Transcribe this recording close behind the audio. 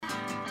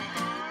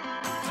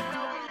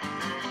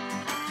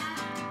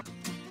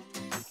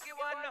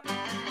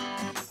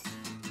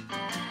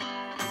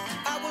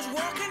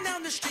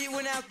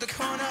out the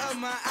corner of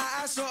my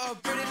eye, I saw a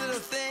pretty little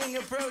thing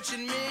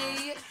approaching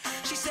me.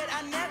 She said,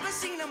 I never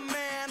seen a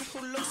man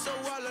who looks so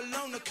all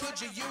alone.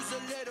 Could you use a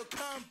little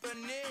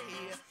company?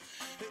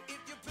 If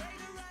you pay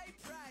the right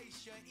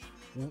price, your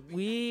evening...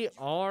 We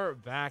are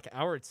back,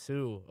 hour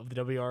 2 of the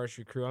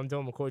WRSU Crew. I'm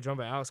Dylan McCoy, joined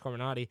by Alex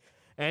Carmenaty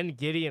and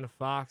Gideon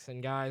Fox.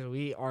 And guys,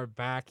 we are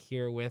back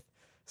here with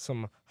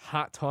some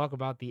hot talk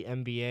about the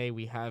NBA.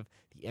 We have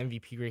the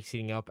MVP race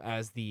heating up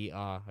as the,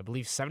 I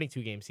believe,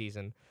 72-game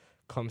season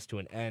comes to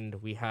an end.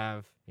 We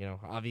have,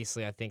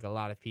 obviously, I think a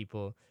lot of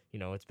people,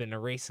 it's been a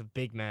race of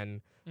big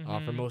men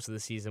for most of the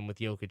season with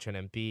Jokic and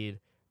Embiid.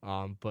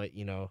 But,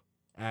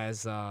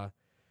 as a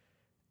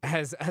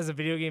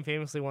video game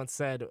famously once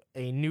said,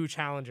 a new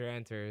challenger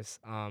enters,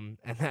 and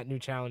that new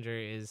challenger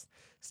is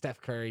Steph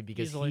Curry,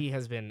 because he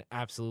has been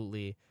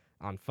absolutely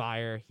on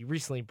fire. He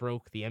recently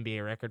broke the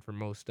NBA record for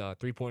most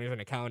three-pointers in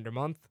a calendar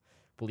month. I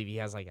believe he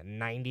has like a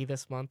 90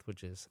 this month,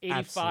 which is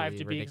 85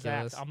 to be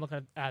ridiculous. exact. I'm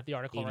looking at the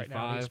article 85. right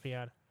now on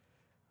ESPN.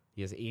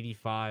 He has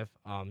 85.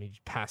 He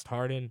passed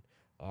Harden.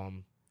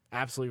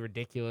 Absolutely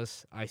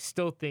ridiculous. I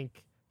still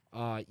think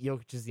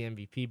Jokic is the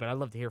MVP, but I'd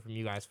love to hear from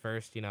you guys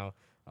first. Who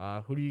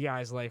do you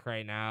guys like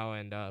right now,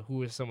 and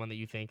who is someone that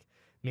you think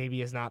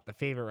maybe is not the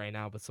favorite right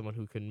now, but someone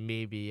who can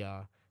maybe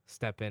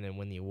step in and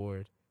win the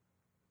award?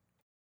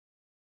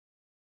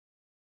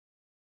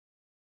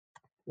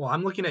 Well,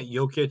 I'm looking at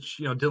Jokic.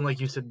 Dylan, like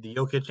you said, the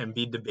Jokic and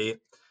Embiid debate.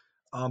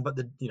 But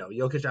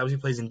Jokic obviously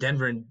plays in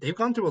Denver, and they've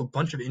gone through a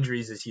bunch of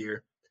injuries this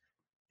year.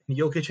 And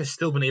Jokic has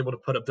still been able to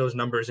put up those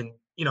numbers, and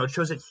it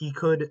shows that he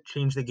could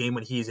change the game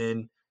when he's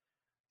in.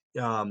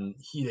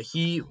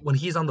 He when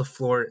he's on the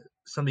floor,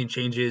 something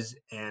changes,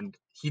 and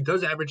he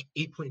does average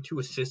 8.2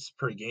 assists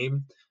per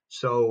game.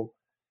 So,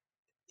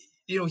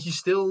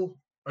 he's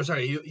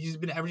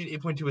been averaging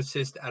 8.2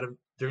 assists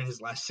during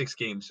his last 6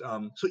 games.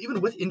 So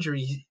even with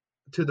injury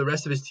to the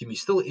rest of his team,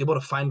 he's still able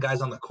to find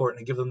guys on the court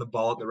and give them the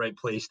ball at the right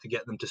place to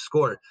get them to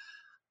score.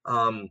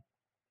 But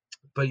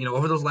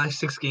over those last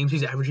 6 games,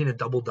 he's averaging a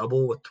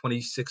double-double with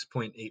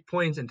 26.8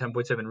 points and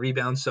 10.7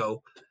 rebounds.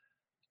 So,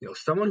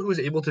 someone who is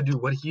able to do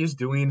what he is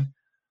doing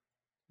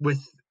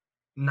with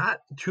not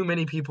too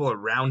many people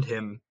around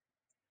him,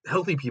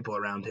 healthy people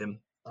around him,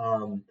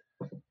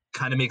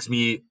 kind of makes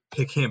me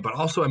pick him. But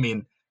also,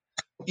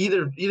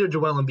 either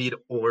Joel Embiid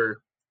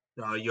or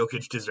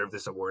Jokic deserve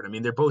this award.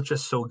 They're both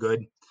just so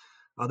good.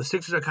 The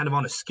Sixers are kind of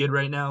on a skid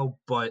right now,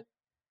 but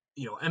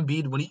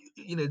Embiid, when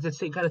it's the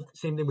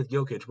same thing with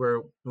Jokic,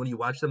 where when you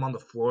watch them on the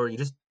floor,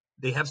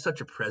 they have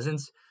such a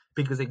presence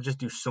because they can just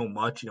do so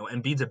much.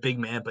 Embiid's a big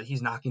man, but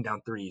he's knocking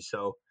down threes.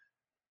 So,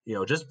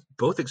 just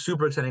both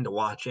super exciting to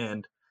watch,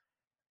 and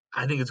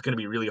I think it's going to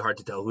be really hard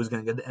to tell who's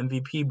going to get the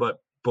MVP, but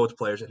both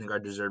players I think are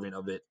deserving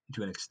of it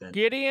to an extent.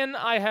 Gideon,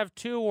 I have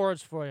 2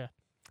 words for you.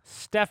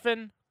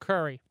 Stephen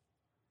Curry.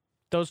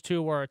 Those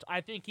 2 words. I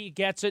think he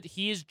gets it.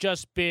 He's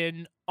just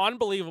been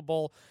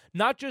unbelievable.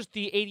 Not just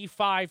the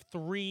 85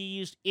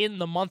 threes in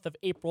the month of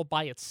April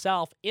by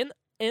itself, in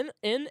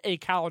a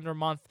calendar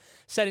month,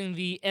 setting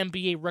the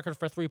NBA record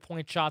for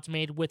three-point shots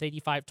made with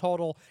 85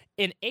 total.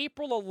 In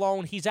April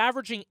alone, he's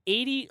averaging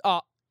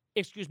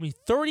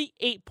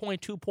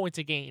 38.2 points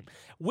a game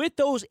with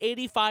those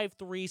 85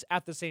 threes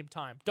at the same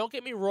time. Don't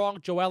get me wrong,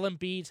 Joel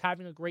Embiid's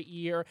having a great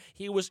year.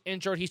 He was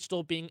injured. He's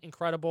still being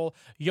incredible.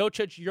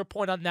 Jokic, your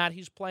point on that,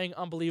 he's playing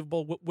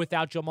unbelievable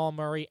without Jamal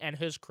Murray and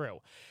his crew.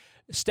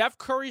 Steph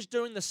Curry's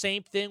doing the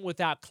same thing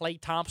without Klay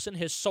Thompson,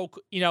 his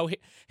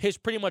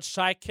pretty much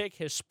sidekick,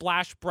 his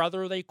splash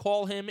brother, they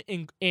call him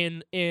in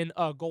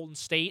Golden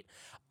State.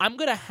 I'm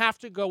going to have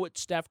to go with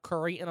Steph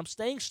Curry, and I'm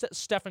saying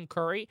Stephen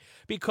Curry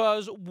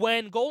because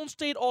when Golden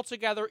State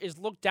altogether is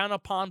looked down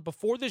upon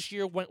before this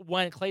year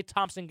when Klay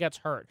Thompson gets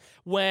hurt,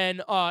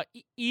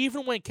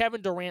 even when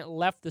Kevin Durant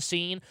left the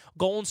scene,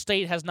 Golden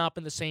State has not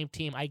been the same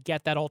team. I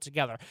get that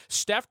altogether.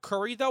 Steph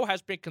Curry, though,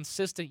 has been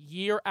consistent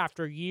year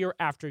after year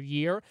after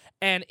year,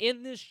 and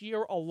in this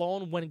year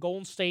alone, when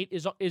Golden State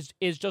is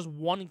just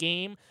one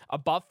game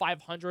above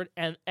 500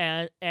 and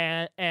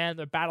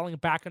they're battling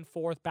back and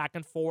forth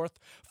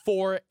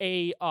for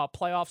a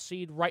playoff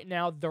seed. Right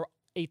now, they're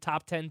a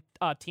top 10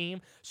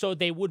 team, so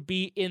they would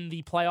be in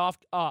the playoff,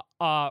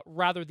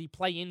 the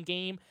play-in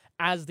game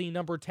as the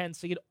number 10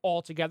 seed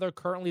altogether.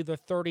 Currently, they're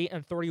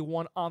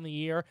 30-31 on the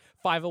year,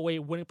 508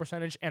 winning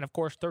percentage, and of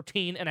course,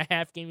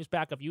 13.5 games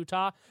back of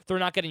Utah. They're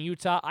not getting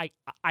Utah. I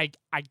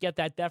get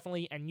that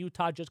definitely, and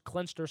Utah just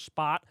clinched their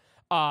spot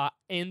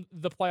in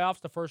the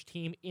playoffs, the first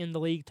team in the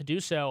league to do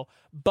so.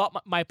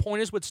 But my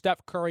point is with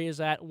Steph Curry is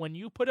that when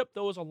you put up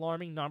those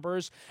alarming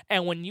numbers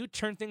and when you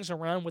turn things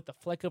around with the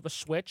flick of a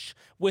switch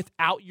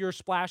without your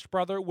splash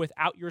brother,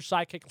 without your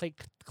sidekick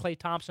Klay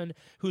Thompson,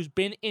 who's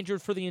been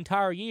injured for the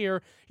entire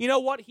year, you know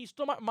what? He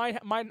still might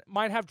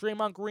have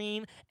Draymond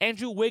Green.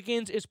 Andrew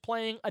Wiggins is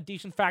playing a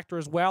decent factor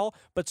as well,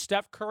 but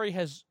Steph Curry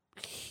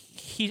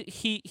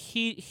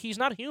he's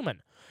not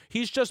human.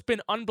 He's just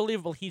been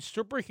unbelievable. He's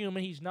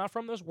superhuman. He's not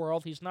from this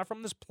world. He's not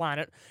from this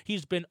planet.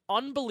 He's been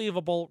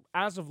unbelievable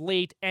as of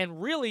late,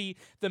 and really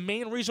the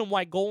main reason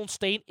why Golden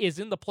State is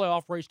in the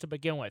playoff race to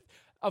begin with.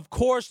 of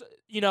course,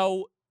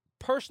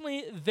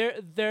 personally,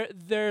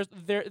 there's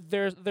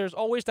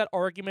always that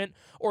argument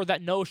or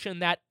that notion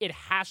that it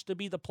has to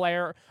be the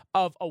player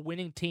of a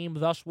winning team.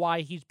 Thus, why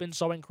he's been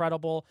so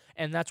incredible,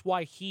 and that's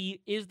why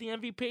he is the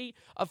MVP.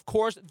 Of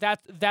course,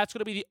 that's going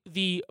to be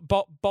the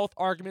both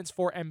arguments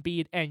for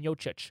Embiid and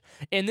Jokic.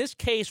 In this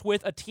case,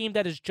 with a team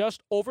that is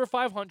just over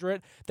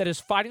 500, that is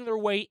fighting their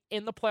way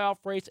in the playoff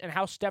race, and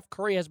how Steph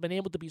Curry has been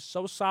able to be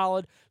so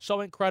solid, so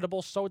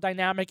incredible, so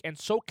dynamic, and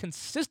so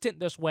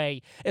consistent this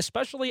way,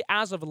 especially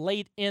as of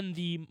late in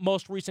the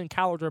most recent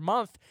calendar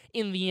month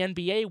in the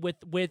NBA with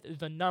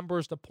the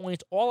numbers, the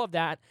points, all of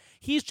that.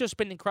 He's just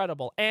been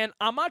incredible. And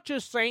I'm not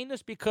just saying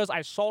this because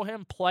I saw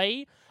him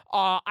play.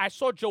 I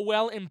saw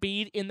Joel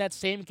Embiid in that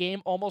same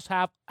game almost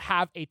have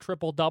a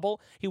triple-double.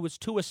 He was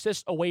 2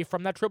 assists away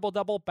from that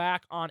triple-double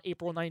back on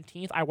April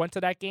 19th. I went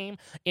to that game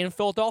in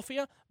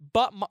Philadelphia.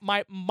 But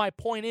my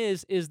point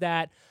is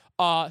that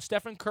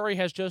Stephen Curry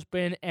has just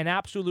been an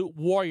absolute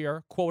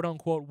warrior,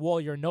 quote-unquote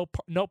warrior, no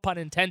pun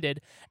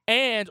intended.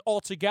 And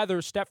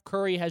altogether, Steph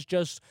Curry has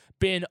just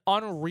been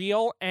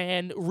unreal,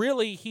 and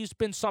really he's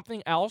been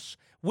something else,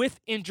 with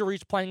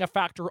injuries playing a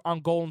factor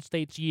on Golden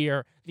State's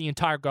year the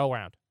entire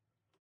go-round.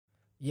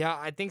 Yeah,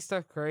 I think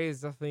Steph Curry has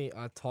definitely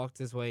talked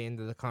his way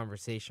into the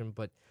conversation,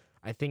 but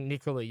I think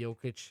Nikola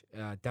Jokic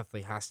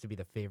definitely has to be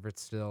the favorite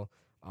still.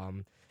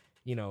 One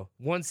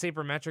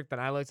sabermetric that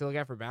I like to look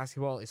at for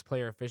basketball is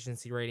player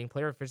efficiency rating.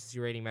 Player efficiency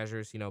rating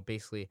measures,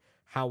 basically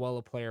how well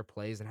a player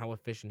plays and how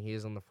efficient he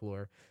is on the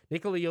floor.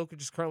 Nikola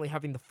Jokic is currently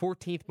having the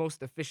 14th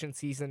most efficient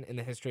season in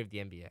the history of the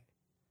NBA.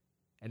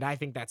 And I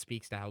think that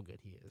speaks to how good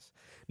he is.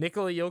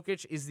 Nikola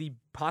Jokic is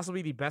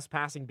possibly the best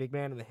passing big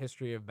man in the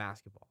history of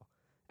basketball.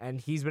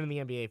 And he's been in the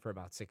NBA for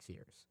about 6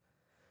 years.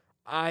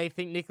 I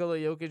think Nikola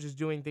Jokic is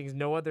doing things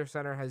no other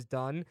center has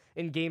done.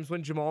 In games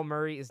when Jamal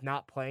Murray is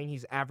not playing,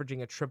 he's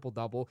averaging a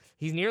triple-double.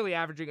 He's nearly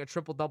averaging a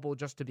triple-double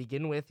just to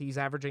begin with. He's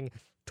averaging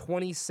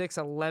 26,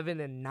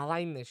 11, and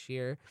 9 this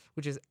year,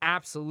 which is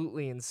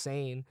absolutely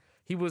insane.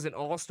 He was an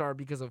all-star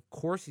because, of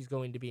course, he's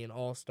going to be an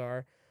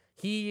all-star.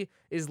 He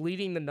is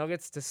leading the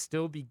Nuggets to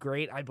still be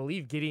great. I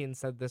believe Gideon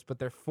said this, but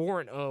they're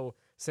 4-0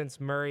 since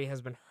Murray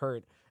has been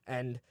hurt.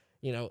 And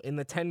in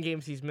the 10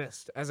 games he's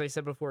missed, as I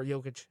said before,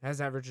 Jokic has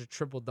averaged a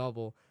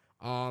triple-double.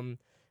 And,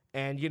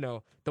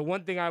 the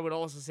one thing I would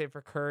also say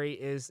for Curry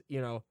is,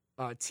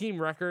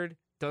 team record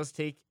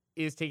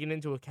is taken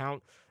into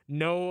account.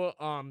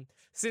 No,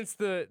 since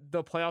the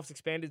playoffs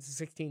expanded to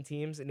 16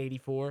 teams in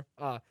 84,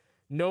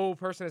 no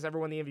person has ever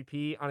won the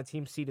MVP on a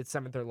team seeded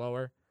 7th or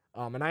lower.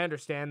 And I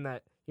understand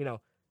that,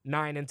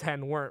 9 and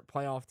 10 weren't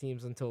playoff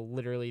teams until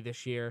literally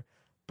this year.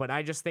 But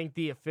I just think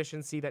the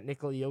efficiency that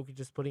Nikola Jokic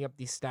is putting up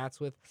these stats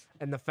with,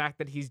 and the fact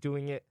that he's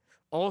doing it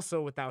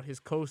also without his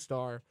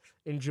co-star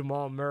in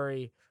Jamal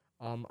Murray,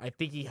 I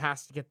think he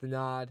has to get the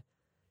nod.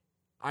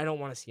 I don't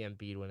want to see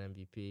Embiid win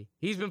MVP.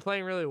 He's been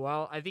playing really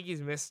well. I think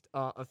he's missed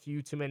a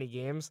few too many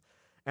games.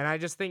 And I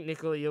just think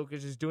Nikola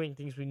Jokic is doing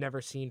things we've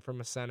never seen from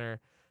a center.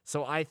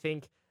 So I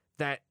think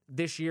that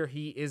this year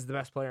he is the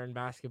best player in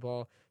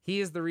basketball.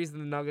 He is the reason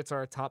the Nuggets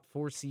are a top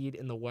 4 seed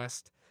in the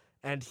West.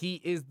 And he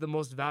is the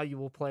most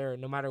valuable player,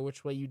 no matter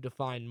which way you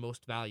define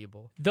most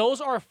valuable. Those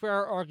are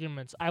fair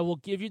arguments. I will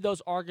give you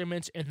those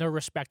arguments in their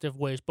respective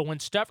ways. But when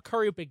Steph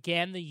Curry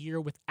began the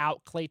year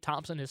without Klay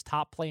Thompson, his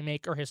top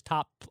playmaker, his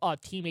top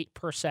teammate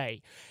per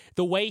se,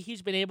 the way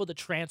he's been able to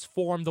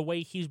transform, the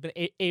way he's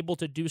been able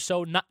to do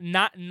so,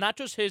 not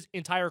just his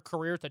entire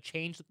career to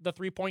change the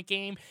three-point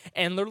game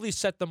and literally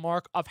set the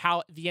mark of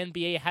how the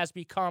NBA has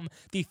become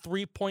the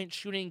three-point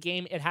shooting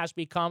game it has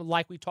become,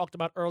 like we talked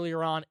about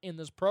earlier on in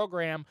this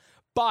program.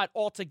 But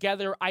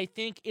altogether, I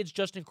think it's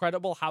just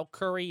incredible how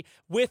Curry,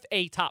 with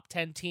a top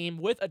 10 team,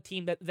 with a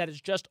team that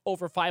is just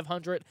over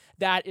 500,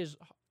 that is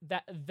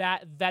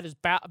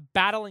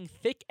battling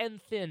thick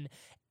and thin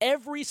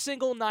every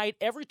single night,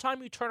 every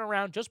time you turn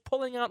around, just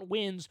pulling out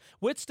wins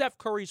with Steph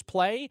Curry's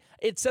play.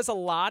 It says a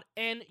lot.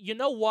 And you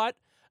know what?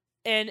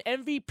 An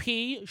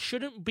MVP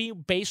shouldn't be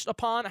based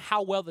upon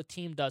how well the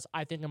team does,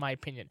 I think, in my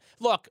opinion.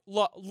 Look,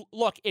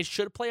 it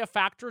should play a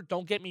factor,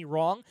 don't get me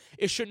wrong.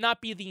 It should not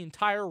be the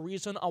entire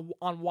reason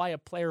on why a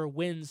player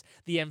wins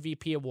the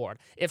MVP award.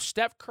 If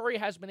Steph Curry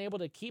has been able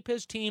to keep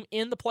his team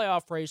in the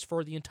playoff race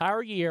for the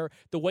entire year,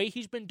 the way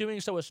he's been doing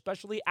so,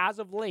 especially as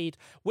of late,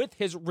 with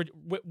his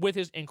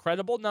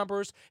incredible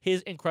numbers,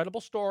 his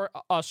incredible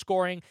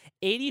scoring,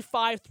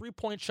 85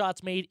 three-point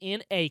shots made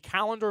in a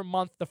calendar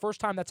month, the first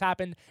time that's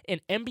happened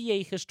in NBA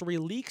history,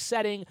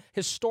 league-setting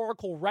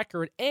historical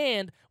record,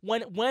 and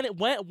when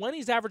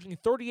he's averaging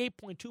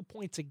 38.2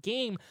 points a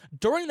game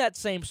during that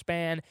same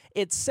span,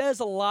 it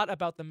says a lot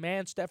about the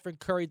man Stephen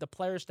Curry, the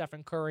player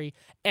Stephen Curry,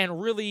 and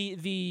really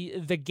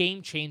the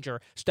game changer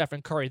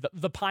Stephen Curry,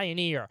 the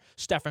pioneer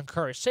Stephen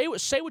Curry. Say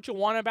what you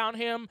want about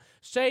him.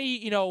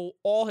 Say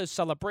all his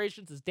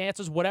celebrations, his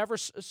dances, whatever.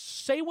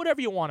 Say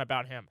whatever you want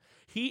about him.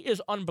 He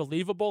is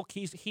unbelievable.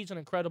 He's an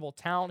incredible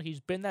talent.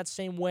 He's been that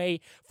same way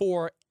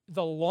for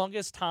the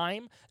longest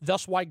time.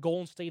 That's why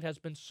Golden State has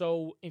been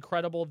so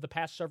incredible the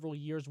past several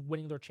years,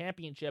 winning their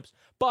championships.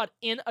 But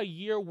in a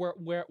year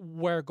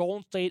where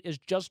Golden State is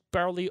just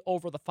barely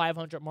over the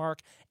 500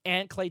 mark,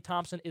 and Klay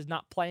Thompson is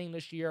not playing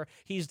this year,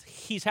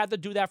 he's had to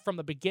do that from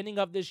the beginning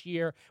of this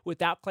year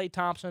without Klay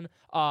Thompson.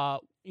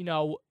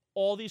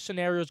 All these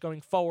scenarios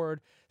going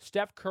forward,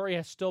 Steph Curry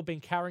has still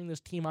been carrying this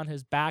team on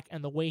his back,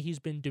 and the way he's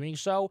been doing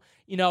so,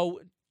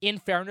 in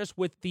fairness,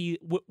 with the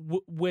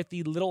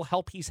little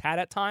help he's had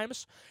at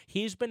times,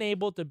 he's been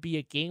able to be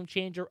a game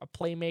changer, a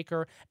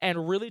playmaker,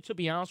 and really, to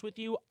be honest with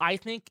you, I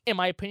think, in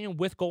my opinion,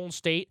 with Golden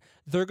State,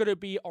 they're going to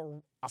be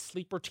a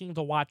sleeper team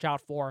to watch out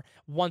for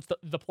once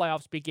the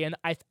playoffs begin.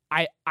 I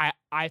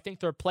think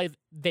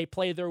they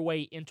play their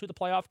way into the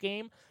playoff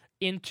game,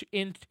 into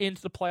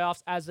the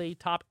playoffs as a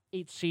top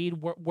 8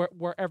 seed,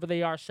 wherever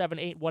they are, 7,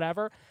 8,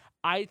 whatever.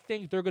 I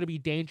think they're going to be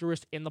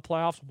dangerous in the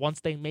playoffs once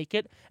they make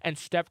it, and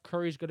Steph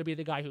Curry is going to be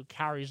the guy who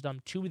carries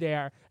them to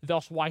there.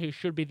 That's why he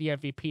should be the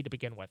MVP to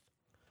begin with.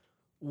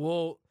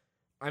 Well,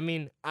 I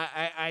mean,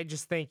 I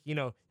just think,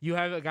 you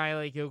have a guy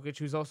like Jokic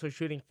who's also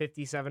shooting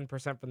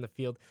 57% from the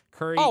field.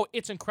 Curry. Oh,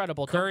 it's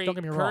incredible. Curry, don't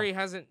get me wrong. Curry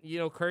hasn't,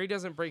 Curry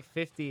doesn't break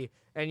 50,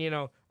 and,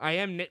 I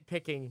am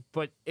nitpicking,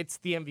 but it's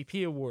the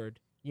MVP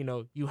award.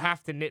 You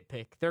have to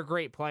nitpick. They're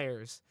great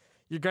players.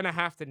 You're going to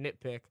have to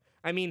nitpick.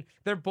 I mean,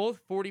 they're both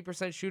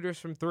 40% shooters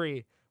from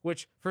 3,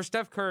 which for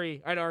Steph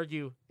Curry, I'd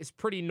argue, is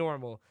pretty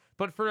normal.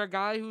 But for a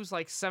guy who's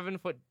like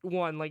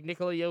 7'1", like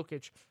Nikola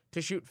Jokic,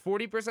 to shoot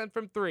 40%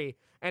 from 3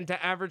 and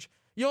to average,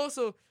 you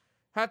also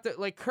have to,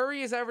 like,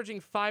 Curry is averaging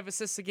 5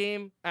 assists a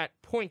game at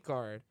point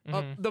guard.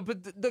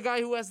 Mm-hmm. The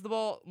guy who has the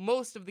ball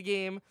most of the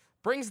game,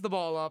 brings the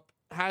ball up,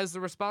 has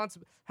the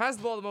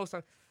ball the most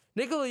time.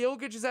 Nikola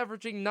Jokic is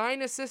averaging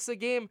 9 assists a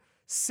game,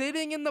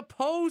 sitting in the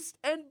post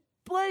and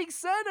playing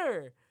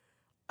center.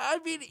 I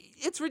mean,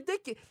 it's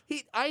ridiculous.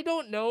 I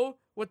don't know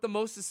what the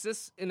most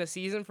assists in a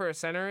season for a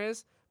center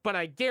is, but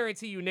I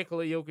guarantee you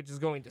Nikola Jokic is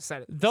going to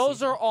set it.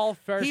 Those are all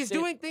fair. He's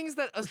doing things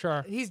that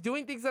Sure. He's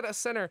doing things that a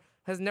center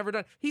has never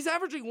done. He's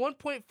averaging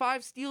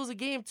 1.5 steals a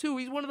game too.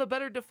 He's one of the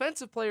better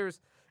defensive players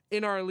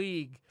in our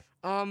league.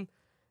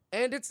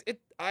 And he's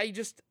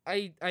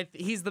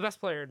the best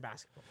player in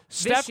basketball.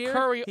 Steph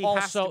Curry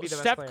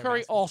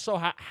also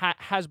ha-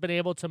 has been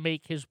able to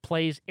make his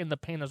plays in the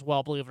paint as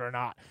well, believe it or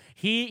not.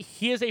 He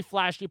is a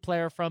flashy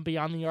player from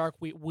beyond the arc.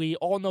 We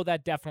all know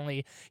that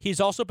definitely. He's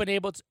also been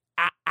able to,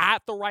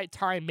 at the right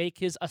time, make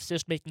his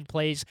assist-making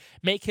plays,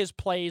 make his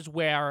plays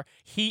where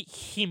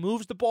he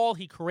moves the ball,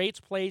 he creates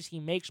plays, he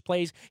makes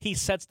plays, he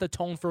sets the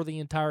tone for the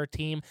entire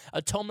team,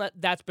 a tone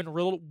that's been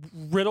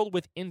riddled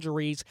with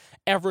injuries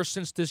ever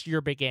since this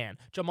year began.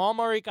 Jamal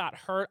Murray got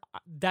hurt.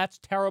 That's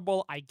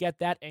terrible. I get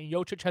that. And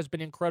Jokic has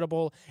been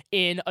incredible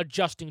in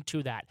adjusting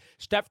to that.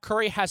 Steph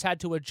Curry has had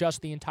to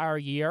adjust the entire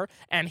year,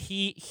 and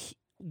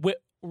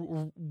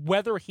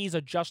whether he's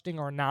adjusting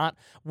or not,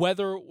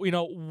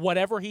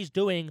 whatever he's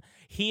doing,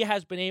 he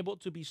has been able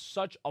to be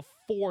such a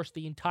force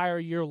the entire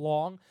year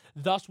long.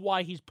 Thus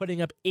why he's putting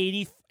up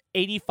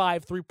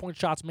 85 three-point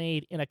shots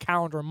made in a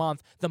calendar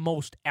month, the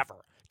most ever.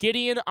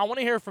 Gideon, I want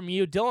to hear from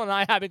you. Dylan and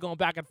I have been going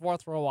back and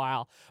forth for a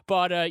while,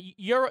 but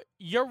you're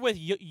with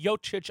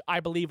Jokic, I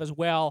believe, as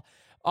well.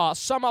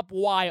 Sum up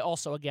why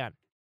also again.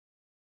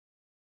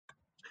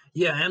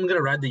 Yeah, I am going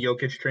to ride the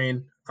Jokic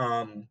train.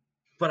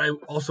 But I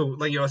also,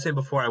 like I was saying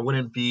before, I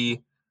wouldn't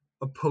be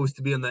opposed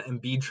to be on the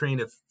Embiid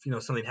train if,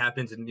 something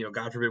happens and,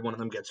 God forbid one of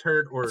them gets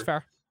hurt or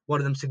one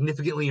of them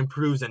significantly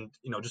improves and,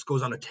 just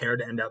goes on a tear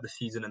to end out the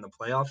season in the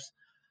playoffs.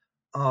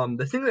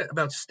 The thing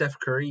about Steph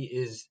Curry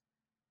is,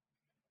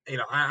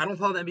 I don't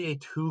follow the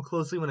NBA too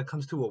closely when it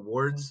comes to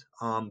awards.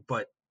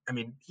 But, I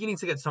mean, he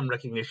needs to get some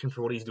recognition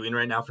for what he's doing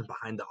right now from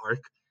behind the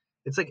arc.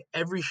 It's like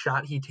every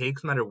shot he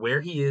takes, no matter where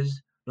he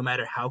is, no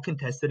matter how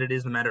contested it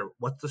is, no matter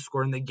what's the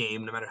score in the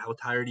game, no matter how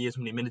tired he is,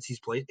 how many minutes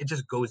he's played, it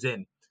just goes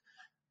in.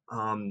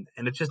 And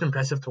it's just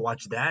impressive to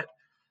watch that.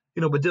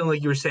 But Dylan,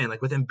 like you were saying,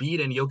 like with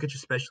Embiid and Jokic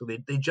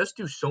especially, they just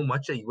do so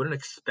much that you wouldn't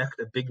expect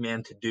a big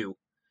man to do.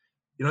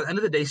 At the end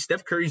of the day,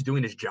 Steph Curry's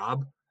doing his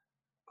job.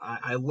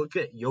 I look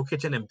at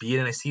Jokic and Embiid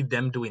and I see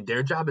them doing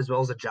their job as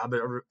well as the job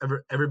of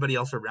everybody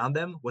else around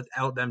them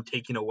without them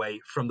taking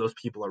away from those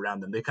people around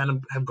them. They kind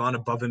of have gone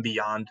above and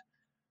beyond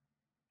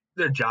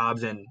their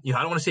jobs, and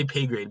I don't want to say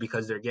pay grade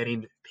because they're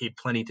getting paid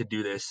plenty to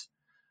do this,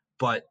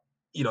 but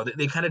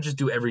they kind of just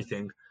do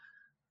everything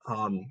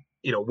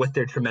with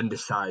their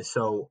tremendous size.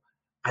 So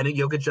I think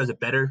Jokic does it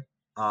better.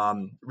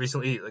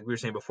 Recently, like we were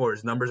saying before,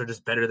 his numbers are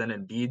just better than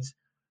Embiid's,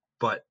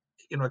 but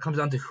it comes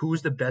down to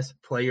who's the best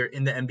player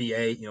in the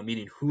NBA,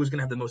 meaning who's going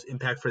to have the most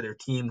impact for their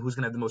team, who's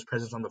going to have the most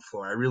presence on the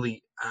floor.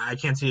 I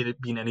can't see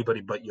it being anybody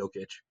but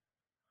Jokic.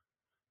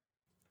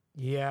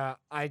 Yeah,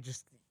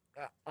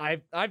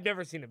 I've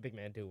never seen a big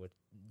man do what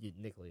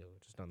Nikola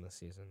Jokic has done this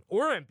season,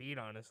 or Embiid.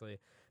 Honestly,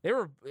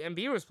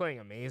 Embiid was playing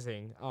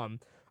amazing.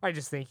 I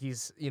just think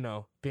he's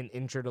been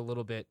injured a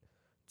little bit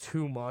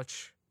too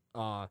much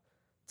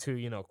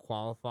to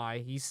qualify.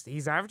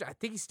 He's average. I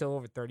think he's still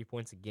over 30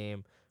 points a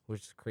game,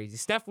 which is crazy.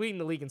 Steph leading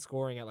the league in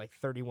scoring at like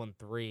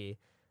 31-3.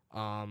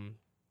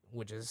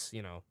 which is,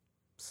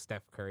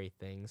 Steph Curry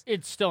things.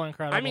 It's still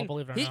incredible, I mean,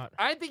 believe it or not.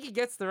 I think he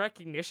gets the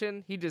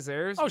recognition he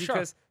deserves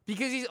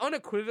because he's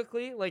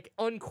unequivocally,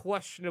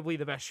 unquestionably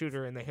the best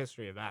shooter in the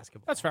history of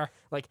basketball. That's fair.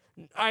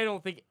 I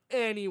don't think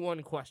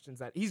anyone questions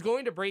that. He's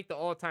going to break the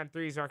all-time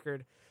threes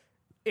record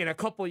in a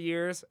couple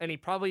years, and he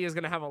probably is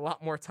going to have a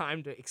lot more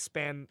time to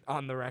expand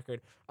on the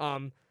record.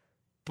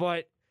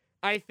 But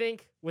I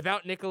think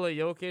without Nikola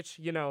Jokic,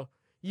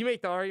 you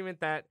make the argument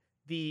that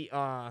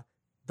the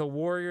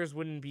Warriors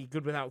wouldn't be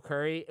good without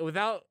Curry.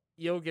 Without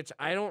Jokic,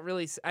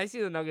 I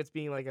see the Nuggets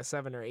being like a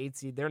 7 or 8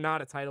 seed. They're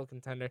not a title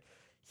contender.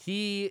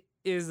 He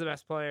is the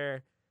best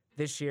player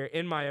this year,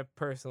 in my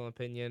personal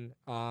opinion.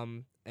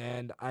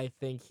 And I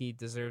think he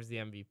deserves the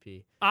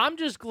MVP. I'm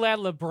just glad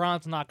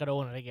LeBron's not going to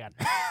win it again.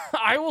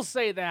 I will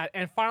say that.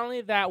 And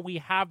finally, that we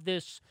have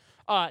this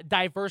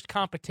diverse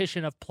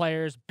competition of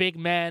players, big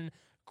men,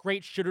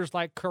 great shooters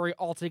like Curry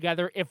all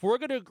together. If we're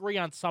going to agree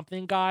on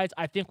something, guys,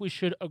 I think we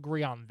should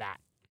agree on that.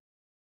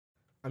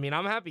 I mean,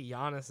 I'm happy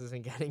Giannis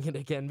isn't getting it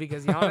again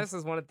because Giannis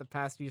has won it the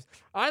past few years.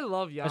 I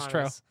love Giannis. That's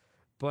true.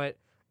 But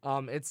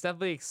it's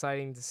definitely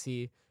exciting to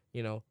see,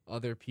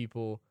 other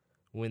people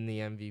win the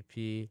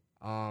MVP.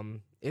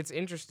 It's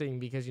interesting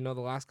because, the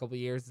last couple of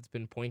years it's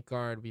been point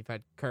guard. We've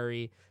had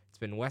Curry. It's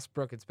been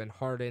Westbrook. It's been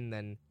Harden.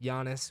 Then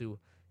Giannis, who,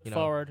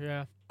 forward,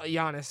 yeah.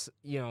 Giannis,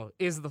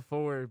 is the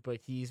forward,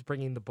 but he's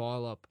bringing the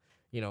ball up,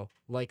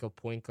 like a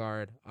point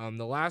guard.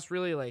 The last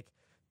really,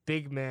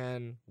 big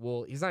man,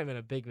 well, he's not even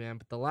a big man,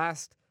 but the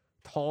last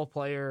tall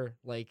player,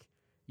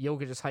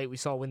 Jokic's height we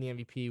saw win the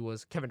MVP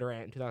was Kevin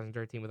Durant in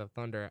 2013 with the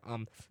Thunder.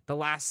 The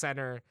last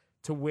center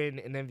to win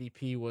an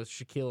MVP was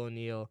Shaquille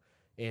O'Neal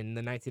in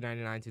the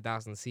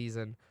 1999-2000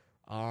 season.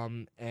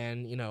 And,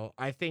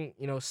 I think,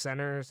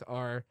 centers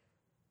are...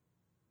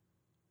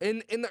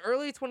 In the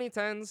early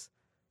 2010s,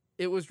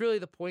 it was really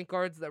the point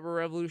guards that were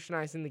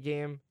revolutionizing the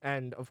game.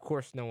 And, of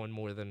course, no one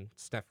more than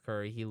Steph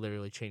Curry. He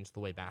literally changed the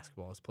way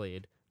basketball is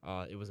played.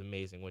 It was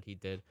amazing what he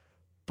did.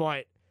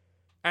 But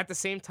at the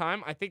same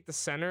time, I think the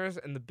centers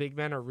and the big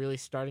men are really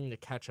starting to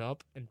catch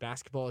up, and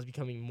basketball is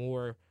becoming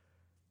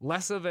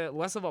less of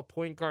a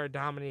point guard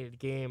dominated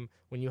game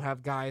when you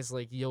have guys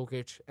like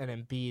Jokic and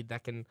Embiid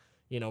that can,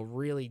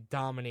 really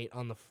dominate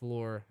on the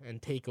floor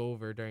and take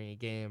over during a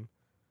game.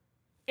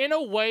 In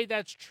a way,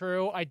 that's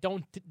true. I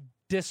don't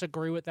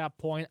disagree with that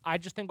point. I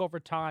just think over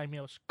time,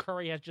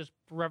 Curry has just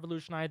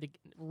revolutionized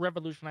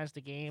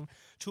the game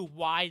to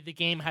why the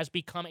game has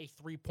become a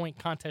 3-point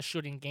contest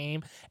shooting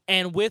game.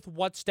 And with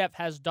what Steph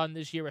has done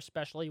this year,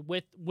 especially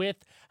with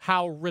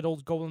how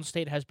riddled Golden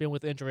State has been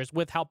with injuries,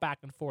 with how back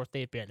and forth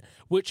they've been,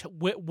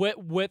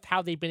 with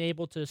how they've been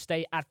able to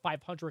stay at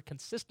 500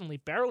 consistently,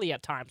 barely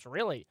at times,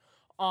 really.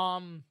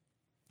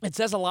 It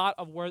says a lot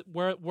of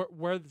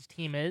where this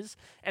team is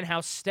and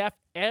how Steph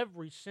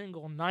every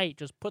single night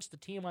just puts the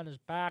team on his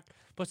back,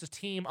 puts his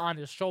team on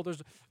his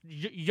shoulders.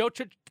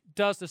 Jokic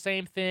does the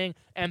same thing,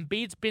 and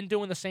Embiid's been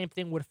doing the same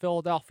thing with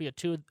Philadelphia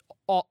too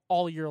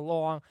all year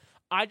long.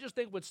 I just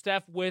think with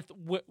Steph, with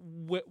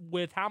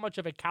how much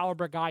of a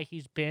caliber guy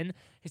he's been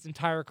his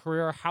entire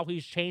career, how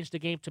he's changed the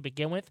game to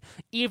begin with,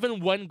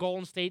 even when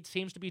Golden State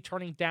seems to be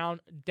turning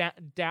down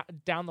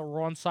the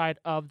wrong side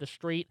of the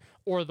street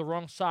or the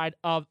wrong side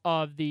of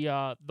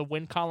the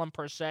win column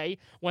per se,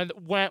 when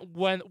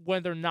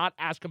they're not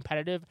as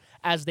competitive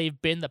as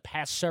they've been the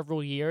past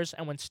several years,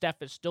 and when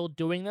Steph is still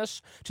doing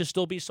this to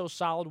still be so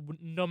solid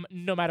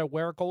no matter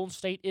where Golden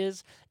State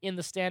is in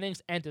the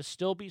standings, and to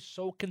still be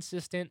so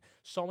consistent,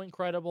 so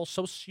incredible,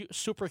 so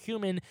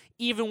superhuman,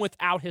 even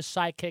without his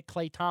sidekick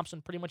Klay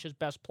Thompson, pretty much his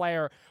best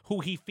player,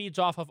 who he feeds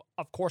off of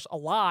course, a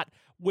lot.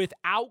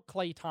 Without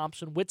Klay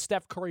Thompson, with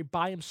Steph Curry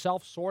by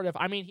himself, sort of.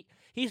 I mean,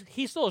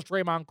 he still has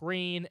Draymond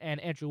Green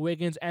and Andrew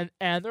Wiggins, and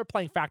they're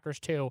playing factors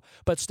too.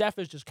 But Steph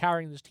is just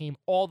carrying this team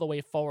all the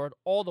way forward.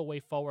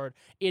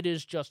 It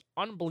is just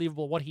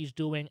unbelievable what he's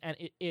doing, and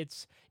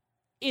it's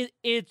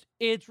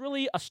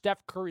really a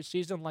Steph Curry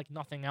season like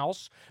nothing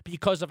else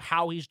because of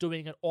how he's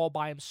doing it all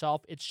by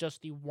himself. It's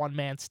just the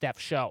one-man Steph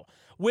show.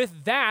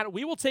 With that,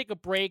 we will take a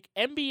break.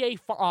 NBA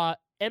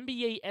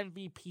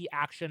MVP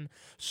action.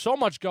 So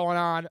much going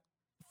on,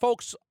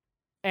 folks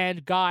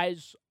and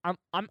guys.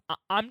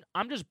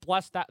 I'm just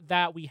blessed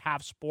that we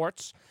have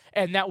sports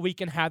and that we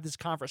can have this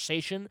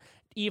conversation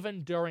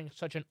even during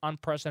such an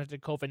unprecedented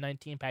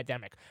COVID-19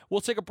 pandemic.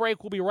 We'll take a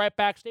break. We'll be right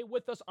back. Stay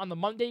with us on the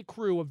Monday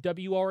Crew of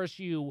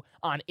WRSU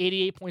on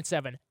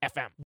 88.7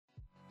 FM.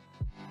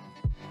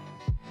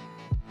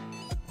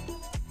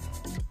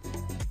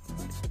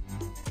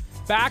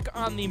 Back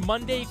on the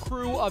Monday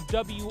Crew of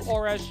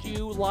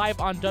WRSU, live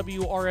on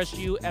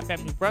WRSU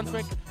FM New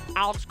Brunswick.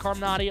 Alex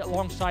Carmenaty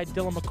alongside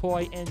Dylan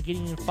McCoy and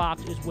Gideon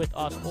Fox is with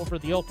us over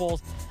the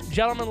Opals.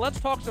 Gentlemen, let's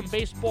talk some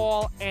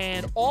baseball.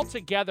 And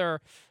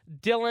altogether,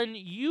 Dylan,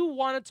 you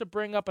wanted to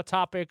bring up a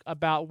topic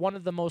about one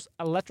of the most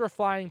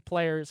electrifying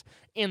players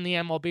in the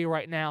MLB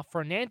right now,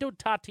 Fernando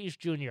Tatis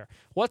Jr.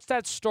 What's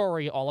that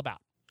story all about?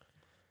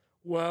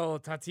 Well,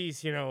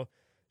 Tatis, he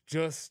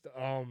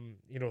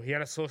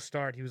had a slow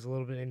start. He was a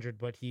little bit injured,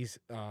 but he's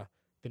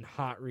been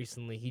hot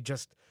recently. He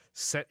just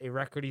set a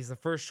record. He's the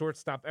first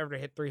shortstop ever to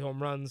hit 3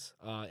 home runs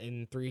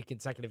in 3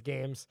 consecutive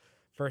games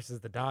versus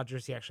the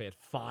Dodgers. He actually had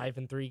 5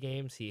 in 3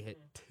 games. He hit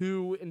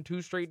 2 in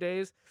 2 straight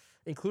days,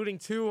 including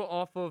 2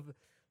 off of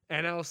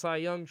NL Cy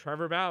Young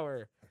Trevor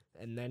Bauer.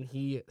 And then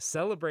he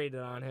celebrated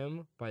on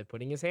him by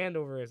putting his hand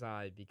over his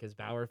eye because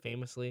Bauer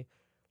famously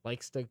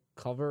likes to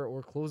cover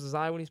or close his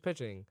eye when he's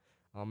pitching.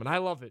 And I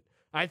love it.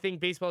 I think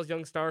baseball's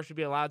young stars should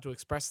be allowed to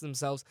express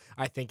themselves.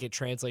 I think it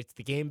translates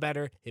the game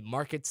better. It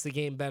markets the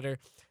game better.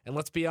 And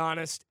let's be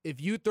honest, if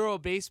you throw a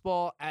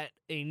baseball at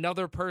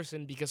another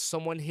person because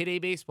someone hit a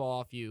baseball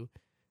off you,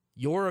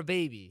 you're a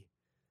baby.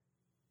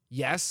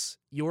 Yes,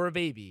 you're a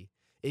baby.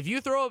 If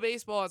you throw a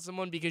baseball at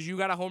someone because you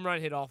got a home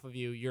run hit off of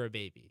you, you're a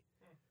baby.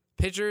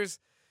 Pitchers,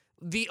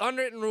 the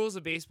unwritten rules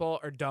of baseball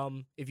are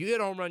dumb. If you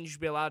hit a home run, you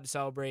should be allowed to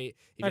celebrate.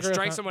 If you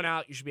strike someone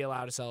out, you should be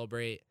allowed to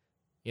celebrate.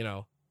 You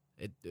know,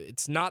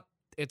 it's not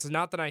the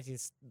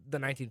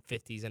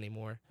 1950s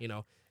anymore. You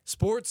know,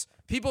 sports,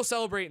 people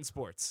celebrate in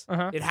sports.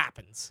 It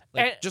happens.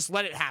 Just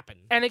let it happen.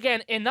 And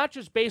again, and not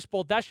just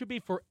baseball, that should be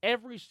for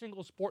every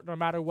single sport, no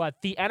matter what.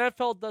 The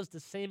NFL does the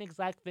same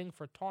exact thing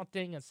for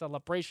taunting and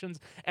celebrations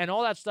and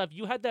all that stuff.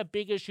 You had that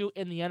big issue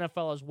in the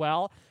NFL as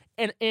well.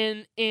 And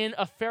in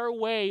a fair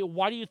way,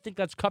 why do you think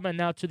that's coming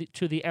now to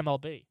the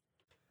MLB?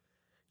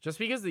 Just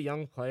because the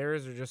young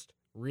players are just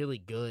really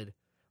good.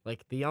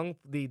 Like the young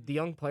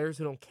players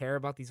who don't care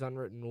about these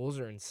unwritten rules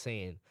are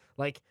insane.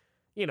 Like,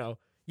 you know,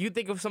 you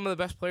think of some of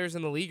the best players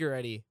in the league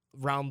already.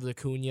 Ronald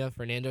Acuna,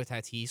 Fernando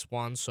Tatis,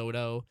 Juan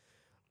Soto,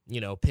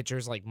 you know,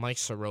 pitchers like Mike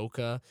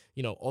Soroka.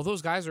 You know, all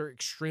those guys are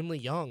extremely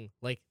young.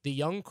 Like, the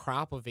young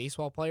crop of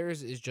baseball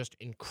players is just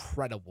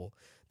incredible.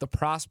 The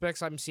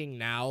prospects I'm seeing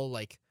now,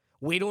 like,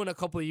 wait till in a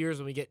couple of years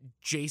when we get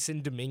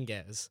Jason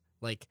Dominguez.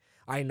 Like,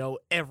 I know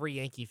every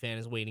Yankee fan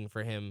is waiting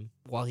for him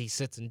while he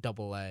sits in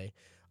Double-A.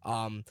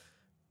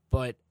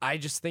 But I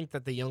just think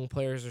that the young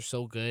players are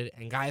so good.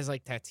 And guys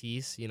like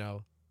Tatis, you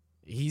know,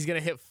 he's going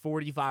to hit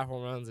 45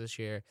 home runs this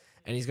year.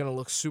 And he's going to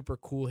look super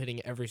cool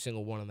hitting every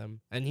single one of them.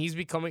 And he's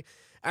becoming,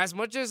 as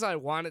much as I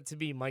want it to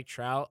be Mike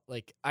Trout,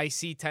 like, I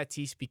see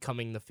Tatis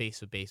becoming the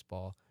face of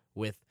baseball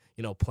with,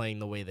 you know, playing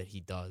the way that he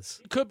does.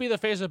 He could be the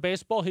face of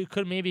baseball. He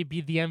could maybe be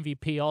the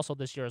MVP also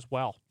this year as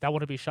well. That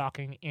wouldn't be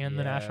shocking in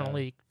the National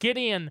League.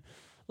 Gideon,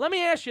 let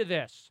me ask you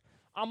this.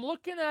 I'm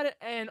looking at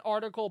an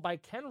article by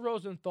Ken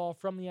Rosenthal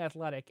from The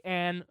Athletic,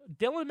 and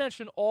Dylan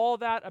mentioned all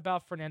that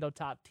about Fernando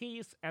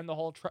Tatis and the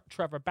whole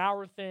Trevor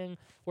Bauer thing,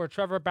 where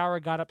Trevor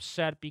Bauer got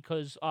upset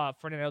because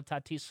Fernando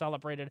Tatis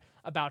celebrated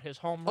about his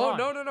home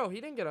run. Oh, no.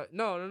 He didn't get a...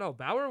 No.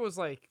 Bauer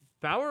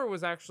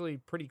was actually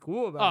pretty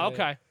cool about it. Oh,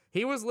 okay.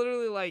 He was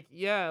literally like,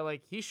 yeah,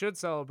 like, he should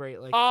celebrate.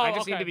 Like, I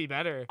just need to be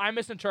better. I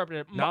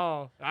misinterpreted it.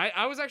 No,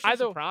 I was actually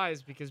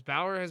surprised because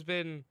Bauer has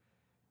been...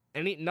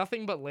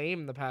 nothing but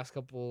lame the past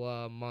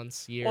couple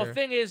months, year. Well, the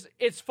thing is,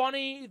 it's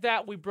funny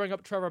that we bring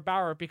up Trevor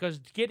Bauer because,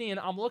 Gideon,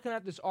 I'm looking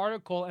at this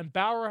article, and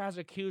Bauer has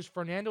accused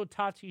Fernando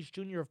Tatis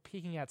Jr. of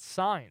peeking at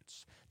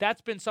signs. That's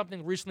been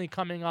something recently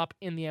coming up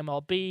in the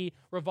MLB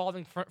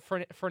revolving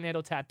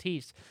Fernando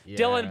Tatis. Yeah,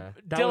 Dylan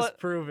was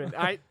proven.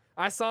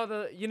 I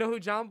saw you know who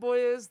John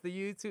Boy is?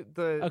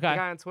 The guy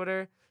on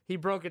Twitter. He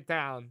broke it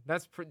down.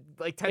 That's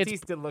like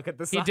Tatis did look at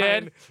the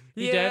sign.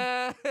 He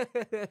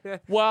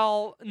did.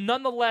 Well,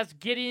 nonetheless,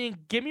 Gideon,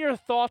 give me your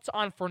thoughts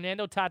on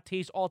Fernando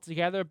Tatis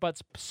altogether, but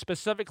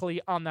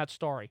specifically on that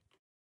story.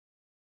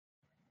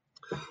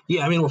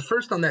 Yeah, I mean, well,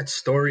 first on that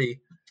story,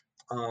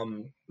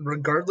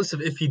 regardless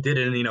of if he did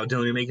it, and, you know,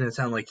 Dylan, you're making it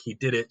sound like he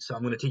did it, so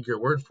I'm going to take your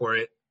word for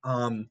it.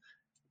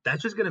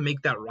 That's just going to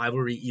make that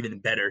rivalry even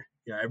better.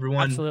 You know,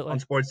 everyone on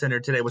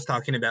SportsCenter today was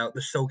talking about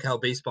the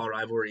SoCal baseball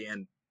rivalry,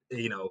 and,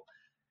 you know,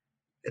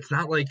 it's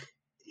not like,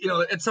 you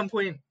know, at some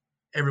point,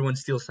 everyone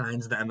steals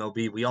signs in the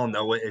MLB. We all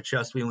know it. It's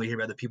just we only hear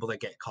about the people that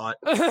get caught.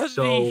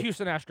 So the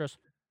Houston Astros.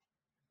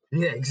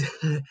 Yeah,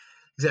 exactly.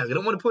 I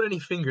don't want to put any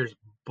fingers,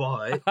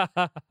 but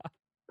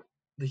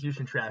the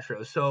Houston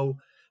Astros. So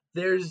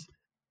there's,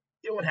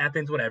 you know, what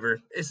happens, whatever.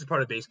 This is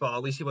part of baseball.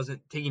 At least he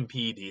wasn't taking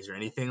PEDs or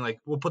anything.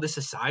 Like, we'll put this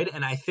aside.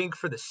 And I think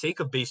for the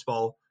sake of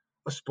baseball,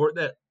 a sport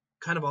that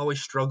kind of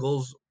always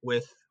struggles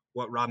with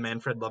what Rob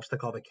Manfred loves to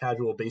call the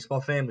casual baseball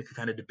fan. We could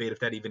kind of debate if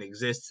that even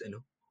exists and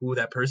who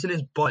that person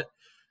is. But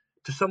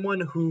to someone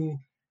who,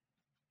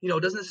 you know,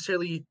 doesn't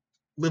necessarily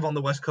live on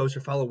the West Coast or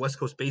follow West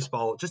Coast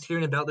baseball, just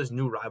hearing about this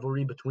new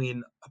rivalry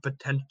between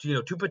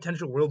two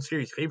potential World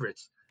Series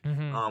favorites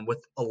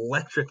with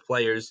electric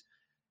players.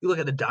 You look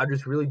at the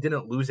Dodgers, who really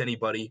didn't lose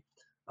anybody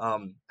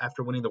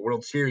after winning the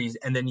World Series.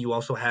 And then you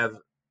also have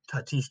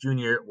Tatis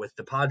Jr. with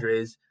the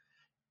Padres,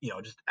 you know,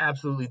 just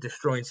absolutely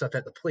destroying stuff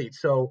at the plate.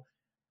 So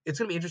it's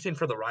going to be interesting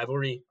for the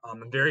rivalry.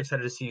 I'm very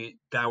excited to see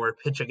Bauer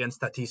pitch against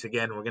Tatis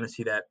again. We're going to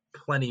see that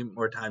plenty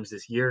more times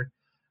this year.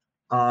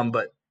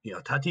 But, you know,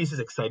 Tatis is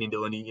exciting,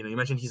 Dylan. You know, you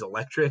mentioned he's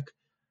electric.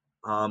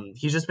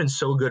 He's just been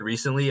so good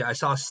recently. I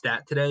saw a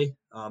stat today.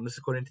 This is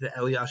according to the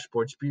Elias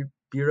Sports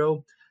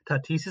Bureau.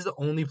 Tatis is the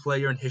only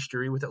player in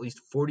history with at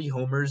least 40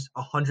 homers,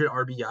 100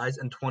 RBIs,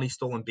 and 20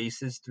 stolen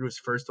bases through his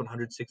first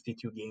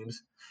 162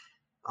 games.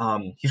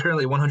 He's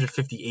currently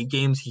 158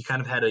 games. He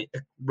kind of had a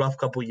rough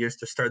couple years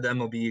to start the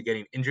MLB,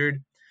 getting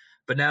injured,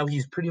 but now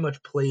he's pretty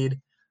much played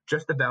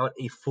just about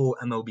a full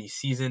MLB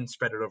season,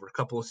 spread it over a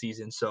couple of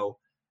seasons. So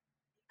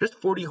just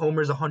 40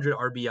 homers, 100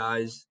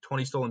 RBIs,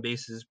 20 stolen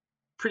bases,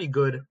 pretty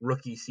good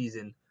rookie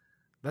season.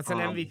 That's an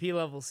MVP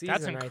level season.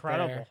 That's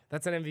incredible. Right there.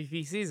 That's an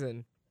MVP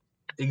season.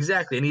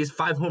 Exactly, and he has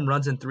 5 home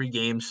runs in 3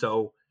 games.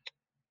 So,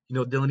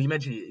 Dylan, you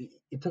mentioned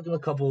it took him a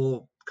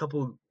couple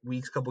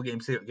weeks, couple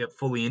games to get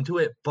fully into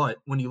it. But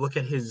when you look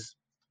at his,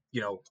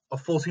 a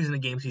full season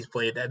of games he's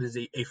played, that is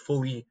a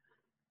fully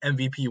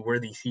MVP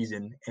worthy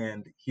season,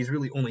 and he's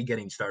really only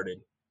getting started.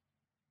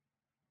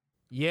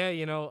 Yeah,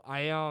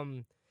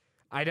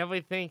 I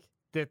definitely think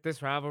that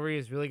this rivalry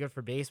is really good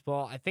for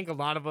baseball. I think a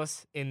lot of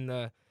us in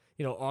the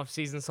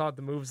offseason saw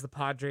the moves the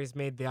Padres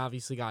made. They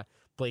obviously got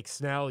Blake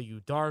Snell, Yu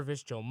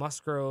Darvish, Joe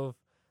Musgrove.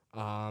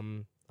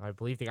 I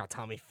believe they got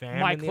Tommy Pham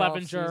Mike in the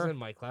Clevenger. offseason.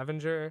 Mike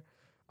Clevenger.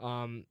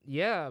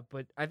 Yeah,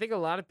 but I think a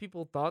lot of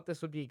people thought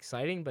this would be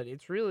exciting, but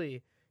it's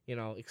really,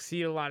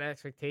 exceeded a lot of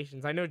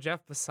expectations. I know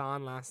Jeff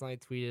Bassan last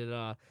night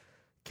tweeted,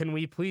 can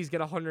we please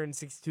get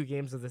 162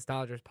 games of this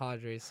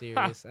Dodgers-Padres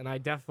series? And I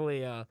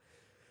definitely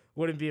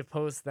wouldn't be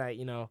opposed to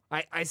that.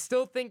 I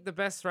still think the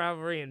best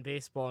rivalry in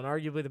baseball, and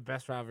arguably the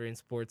best rivalry in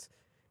sports,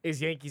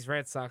 is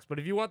Yankees-Red Sox. But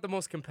if you want the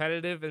most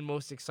competitive and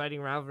most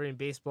exciting rivalry in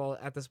baseball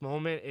at this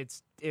moment,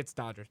 it's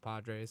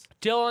Dodgers-Padres.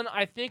 Dylan,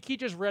 I think he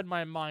just read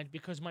my mind,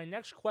 because my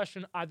next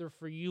question, either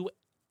for you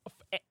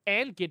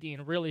and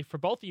Gideon, really, for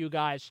both of you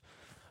guys,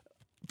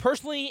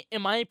 personally,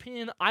 in my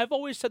opinion, I've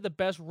always said the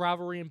best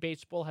rivalry in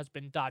baseball has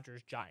been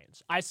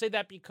Dodgers-Giants. I say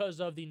that because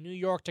of the New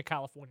York to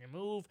California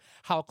move,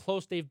 how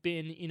close they've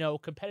been,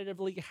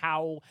 competitively,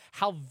 how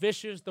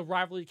vicious the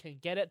rivalry can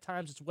get at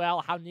times as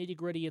well, how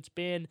nitty-gritty it's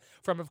been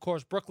from, of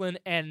course, Brooklyn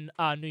and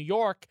New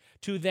York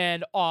to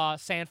then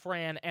San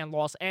Fran and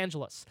Los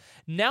Angeles.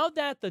 Now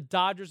that the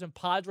Dodgers and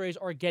Padres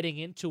are getting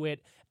into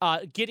it,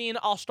 Gideon,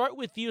 I'll start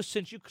with you,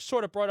 since you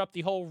sort of brought up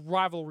the whole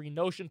rivalry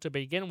notion to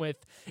begin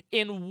with.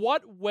 In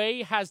what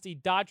way has the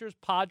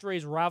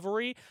Dodgers-Padres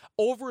rivalry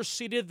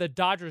overseeded the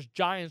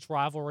Dodgers-Giants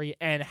rivalry,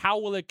 and how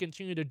will it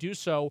continue to do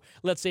so?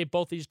 Let's say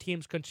both these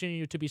teams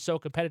continue to be so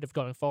competitive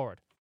going forward.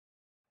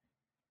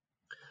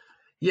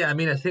 Yeah,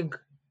 I think,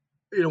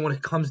 when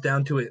it comes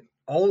down to it,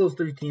 all those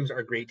 3 teams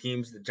are great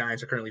teams. The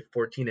Giants are currently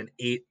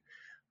 14-8.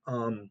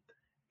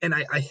 And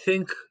I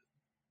think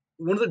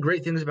one of the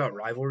great things about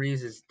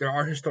rivalries is there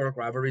are historic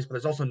rivalries, but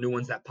there's also new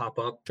ones that pop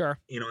up. Sure.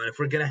 And if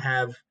we're going to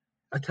have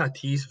a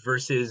Tatis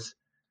versus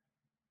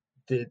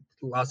the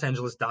Los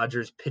Angeles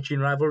Dodgers pitching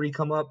rivalry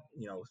come up,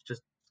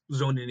 just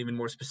zoned in even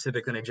more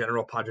specific than a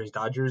general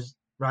Padres-Dodgers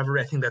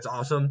rivalry, I think that's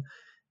awesome.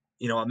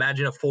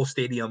 Imagine a full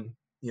stadium,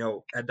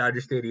 at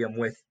Dodger Stadium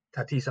with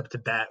Tatis up to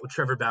bat, with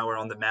Trevor Bauer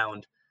on the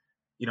mound.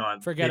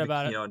 Forget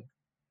about it.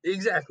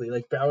 Exactly.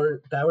 Like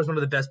Bauer's one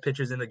of the best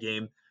pitchers in the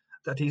game.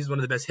 Tatis is one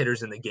of the best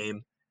hitters in the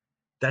game.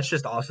 That's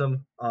just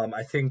awesome.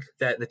 I think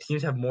that the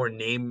teams have more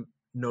name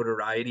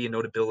notoriety and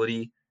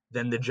notability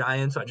than the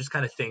Giants. So I just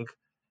kind of think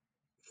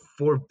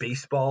for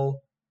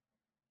baseball,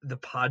 the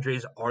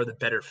Padres are the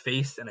better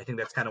face, and I think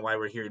that's kind of why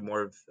we're hearing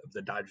more of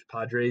the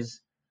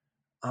Dodgers-Padres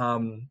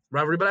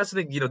rivalry. But I also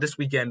think, this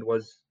weekend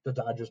was the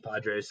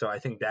Dodgers-Padres, so I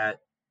think that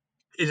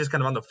is just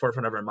kind of on the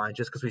forefront of our mind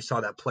just because we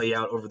saw that play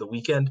out over the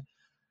weekend.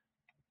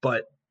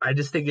 But I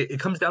just think it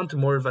comes down to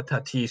more of a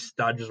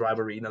Tatis-Dodgers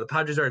rivalry. The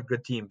Padres are a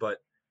good team, but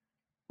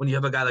when you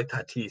have a guy like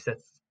Tatis,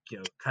 that's,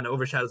 kind of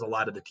overshadows a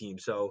lot of the team.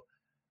 So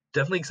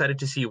definitely excited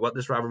to see what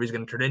this rivalry is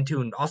going to turn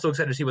into, and also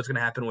excited to see what's going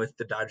to happen with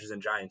the Dodgers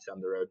and Giants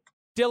down the road.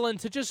 Dylan,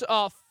 to just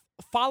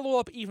follow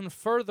up even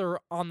further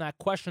on that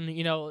question,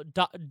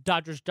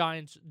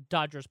 Dodgers-Giants,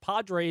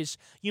 Dodgers-Padres,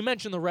 you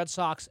mentioned the Red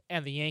Sox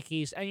and the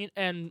Yankees,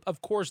 and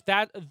of course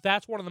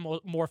that's one of the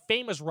more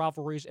famous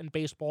rivalries in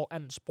baseball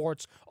and in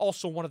sports,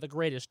 also one of the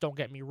greatest, don't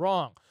get me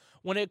wrong.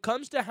 When it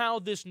comes to how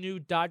this new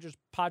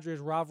Dodgers-Padres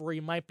rivalry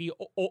might be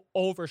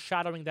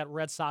overshadowing that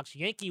Red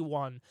Sox-Yankee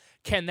one,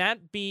 can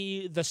that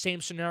be the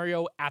same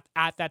scenario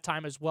at that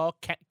time as well?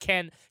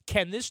 Can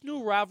this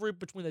new rivalry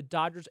between the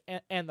Dodgers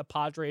and the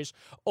Padres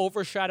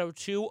overshadow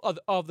 2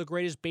 of the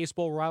greatest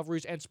baseball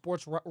rivalries and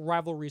sports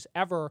rivalries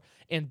ever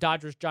in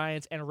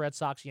Dodgers-Giants and Red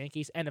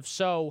Sox-Yankees? And if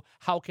so,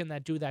 how can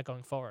that do that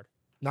going forward?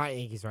 Not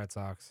Yankees-Red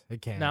Sox. It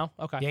can't. No?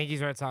 Okay.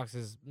 Yankees-Red Sox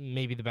is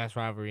maybe the best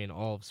rivalry in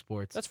all of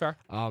sports. That's fair.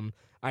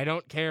 I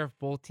don't care if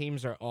both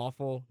teams are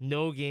awful.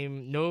 No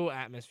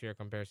atmosphere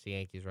compares to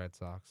Yankees-Red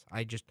Sox.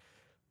 I just,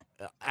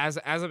 as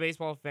a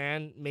baseball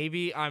fan,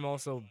 maybe I'm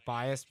also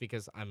biased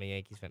because I'm a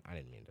Yankees fan. I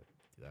didn't mean to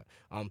do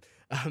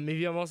that.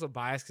 Maybe I'm also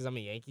biased because I'm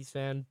a Yankees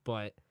fan,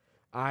 but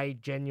I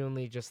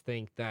genuinely just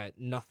think that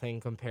nothing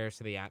compares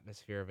to the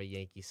atmosphere of a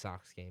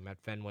Yankees-Sox game at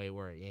Fenway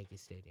or at Yankee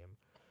Stadium.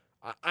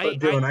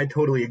 Dylan, I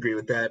totally agree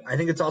with that. I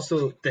think it's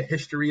also the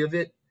history of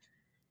it.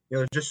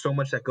 There's just so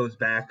much that goes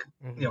back,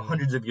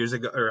 hundreds of years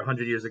ago or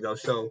 100 years ago.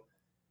 So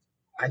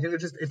I think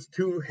it's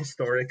too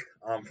historic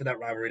for that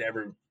rivalry to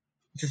ever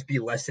just be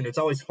lessened. It's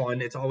always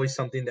fun. It's always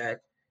something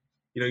that,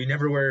 you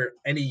never wear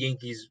any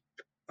Yankees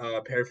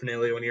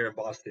paraphernalia when you're in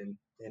Boston.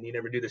 and you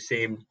never do the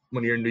same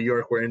when you're in New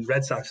York or in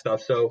Red Sox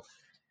stuff. So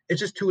it's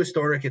just too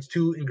historic. It's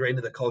too ingrained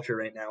in the culture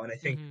right now. And I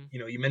think,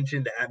 you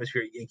mentioned the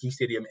atmosphere at Yankee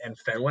Stadium and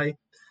Fenway.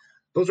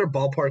 Those are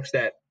ballparks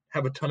that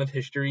have a ton of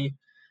history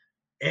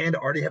and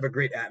already have a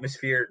great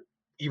atmosphere,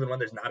 even when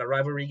there's not a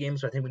rivalry game.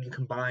 So I think when you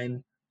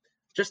combine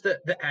just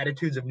the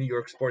attitudes of New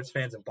York sports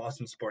fans and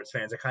Boston sports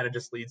fans, it kind of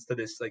just leads to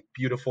this like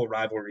beautiful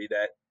rivalry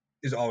that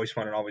is always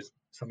fun and always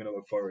something to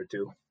look forward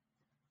to.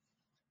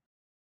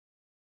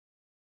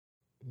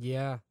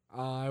 Yeah,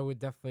 I would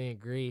definitely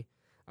agree.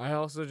 I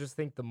also just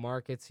think the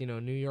markets,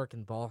 New York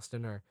and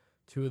Boston are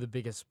two of the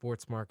biggest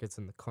sports markets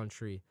in the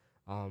country.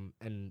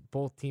 And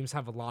both teams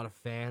have a lot of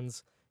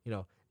fans,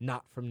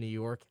 not from New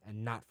York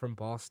and not from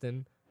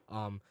Boston.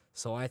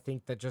 So I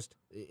think that just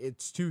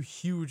it's two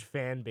huge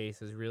fan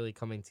bases really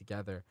coming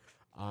together.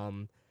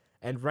 And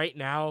right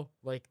now,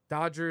 like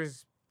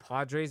Dodgers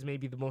Padres may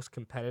be the most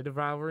competitive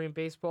rivalry in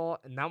baseball,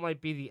 and that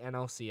might be the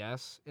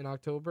NLCS in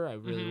October. I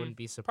really wouldn't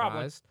be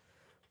surprised.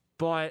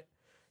 But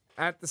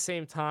at the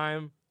same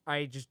time,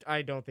 I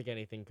don't think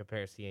anything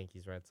compares to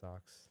Yankees Red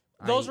Sox.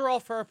 Those are all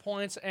fair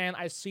points, and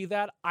I see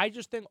that. I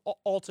just think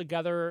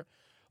altogether,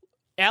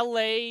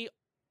 LA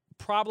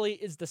probably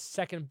is the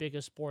second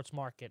biggest sports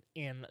market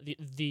in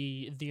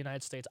the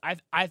United States.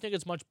 I think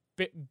it's much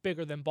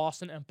bigger than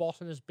Boston, and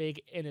Boston is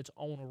big in its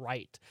own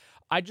right.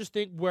 I just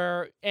think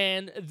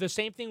and the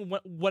same thing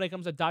when it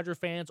comes to Dodger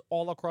fans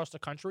all across the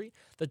country.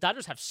 The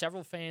Dodgers have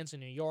several fans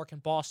in New York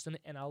and Boston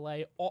and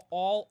LA,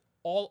 all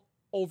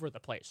over the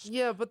place.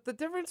 Yeah, but the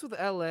difference with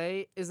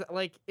LA is that,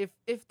 like, if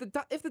the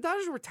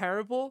Dodgers were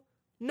terrible,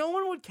 no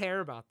one would care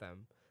about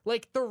them.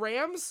 Like the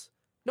Rams,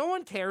 no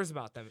one cares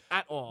about them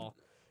at all.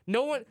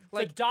 No one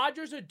like the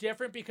Dodgers are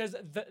different because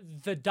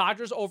the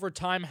Dodgers over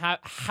time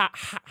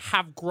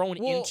have grown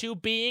into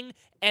being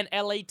an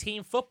LA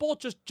team. Football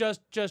just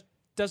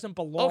doesn't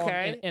belong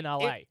in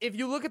LA. If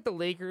you look at the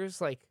Lakers,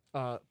 like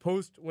right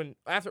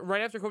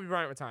after Kobe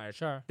Bryant retired,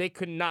 sure, they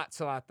could not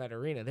sell out that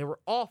arena. They were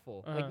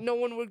awful. Like no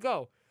one would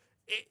go.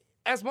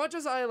 As much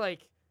as I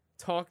like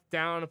talk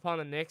down upon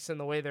the Knicks and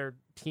the way their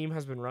team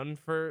has been run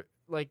for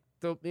like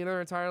their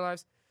entire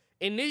lives,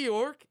 in New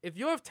York, if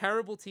you have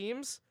terrible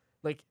teams,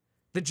 like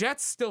the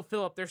Jets still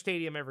fill up their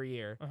stadium every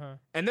year,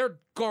 and they're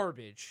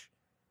garbage.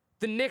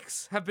 The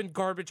Knicks have been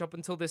garbage up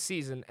until this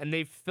season, and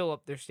they fill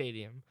up their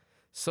stadium.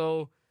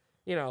 So,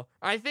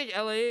 I think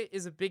LA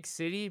is a big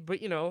city, but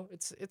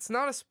it's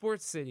not a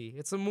sports city.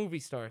 It's a movie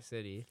star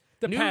city.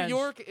 Depends. New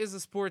York is a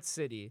sports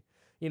city.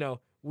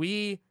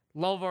 We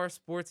love our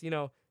sports.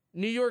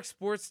 New York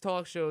sports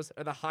talk shows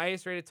are the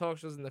highest rated talk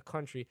shows in the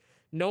country.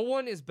 No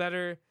one is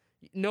better.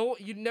 No,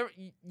 you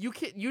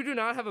do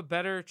not have a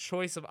better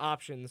choice of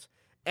options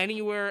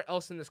anywhere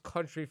else in this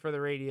country for the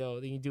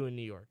radio than you do in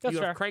New York. That's you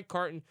have fair. Craig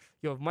Carton,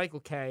 you have Michael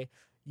Kay,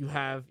 you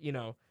have,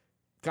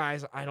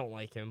 guys, I don't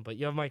like him, but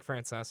you have Mike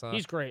Francesa.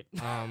 He's great.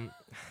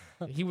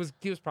 He was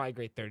probably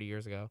great 30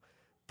 years ago.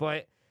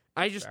 But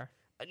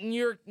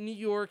New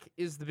York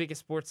is the biggest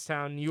sports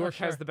town. New York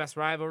has the best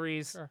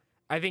rivalries. Sure.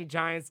 I think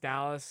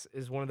Giants-Dallas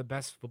is one of the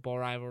best football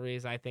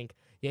rivalries. I think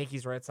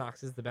Yankees-Red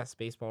Sox is the best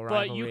baseball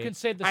rivalry. But you can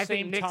say I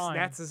same think time.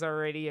 Knicks-Nets is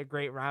already a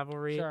great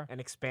rivalry Sure. and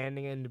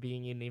expanding into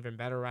being an even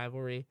better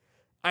rivalry.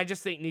 I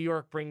just think New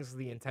York brings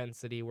the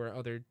intensity where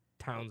other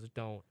towns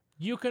don't.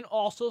 You can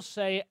also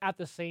say at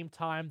the same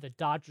time the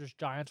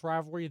Dodgers-Giants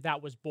rivalry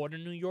that was born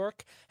in New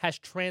York has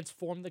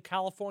transformed the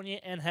California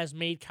and has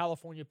made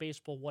California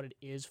baseball what it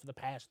is for the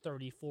past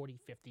 30, 40,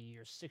 50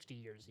 years, 60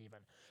 years even.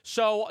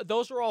 So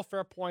those are all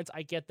fair points.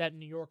 I get that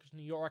New York is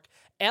New York.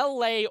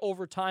 LA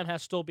over time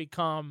has still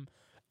become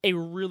a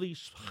really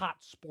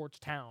hot sports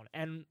town.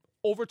 And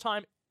over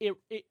time,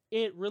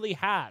 it really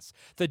has.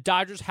 The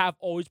Dodgers have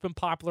always been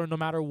popular no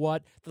matter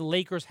what. The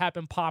Lakers have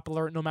been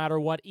popular no matter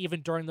what.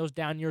 Even during those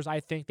down years, I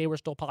think they were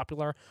still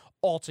popular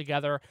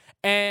altogether.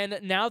 And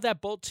now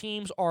that both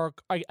teams are,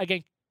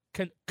 again,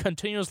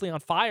 continuously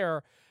on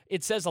fire,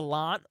 it says a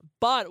lot.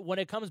 But when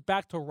it comes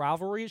back to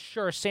rivalries,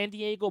 sure, San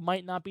Diego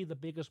might not be the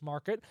biggest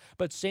market,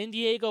 but San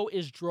Diego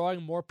is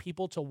drawing more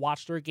people to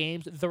watch their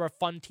games. They're a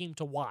fun team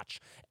to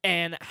watch.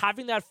 And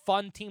having that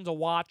fun team to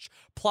watch,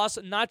 plus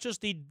not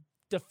just the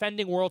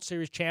defending World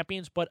Series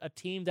champions, but a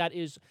team that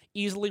is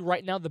easily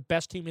right now the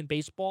best team in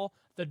baseball,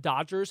 the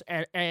Dodgers,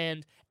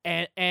 and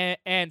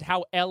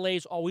how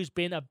LA's always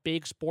been a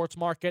big sports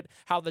market,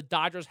 how the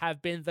Dodgers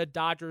have been the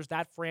Dodgers,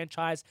 that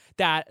franchise,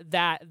 that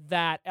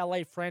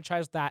LA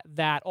franchise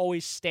that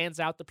always stands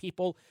out to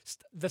people,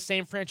 the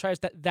same franchise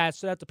that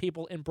stood out to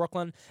people in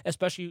Brooklyn,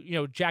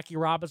 especially Jackie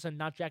Robinson,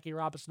 not Jackie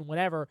Robinson,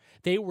 whatever,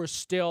 they were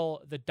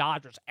still the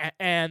Dodgers,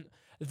 and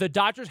the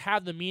Dodgers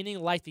have the meaning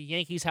like the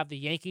Yankees have the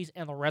Yankees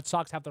and the Red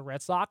Sox have the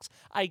Red Sox.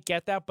 I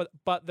get that,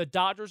 but the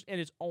Dodgers in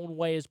its own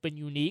way has been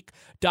unique.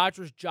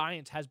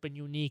 Dodgers-Giants has been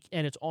unique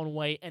in its own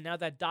way, and now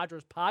that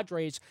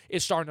Dodgers-Padres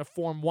is starting to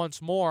form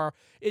once more,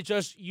 it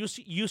just you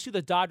see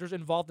the Dodgers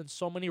involved in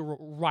so many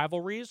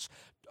rivalries,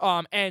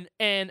 and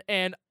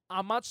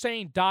I'm not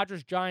saying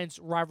Dodgers-Giants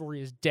rivalry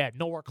is dead,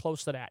 nowhere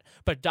close to that,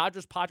 but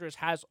Dodgers-Padres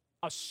has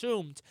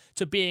assumed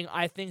to being,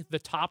 I think, the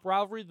top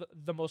rivalry,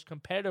 the most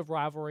competitive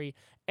rivalry,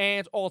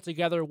 and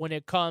altogether when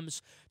it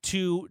comes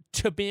to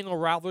being a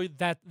rivalry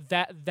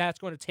that's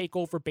going to take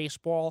over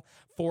baseball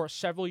for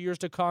several years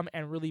to come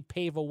and really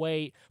pave a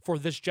way for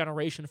this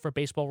generation for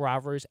baseball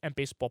rivalries and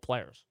baseball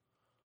players.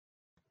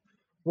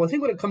 Well, I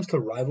think when it comes to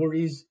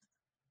rivalries,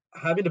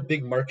 having a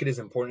big market is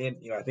important.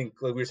 I think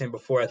like we were saying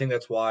before, I think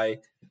that's why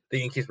the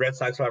Yankees Red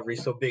Sox rivalry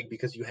is so big,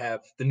 because you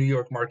have the New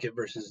York market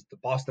versus the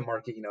Boston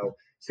market,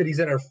 cities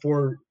that are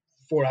four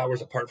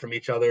hours apart from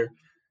each other,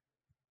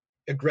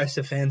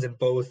 aggressive fans in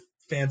both,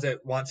 fans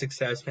that want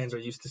success, fans are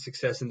used to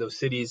success in those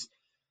cities.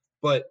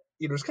 But,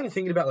 just kind of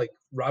thinking about like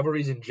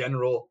rivalries in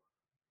general,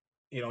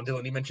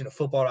 Dylan, you mentioned a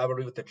football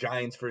rivalry with the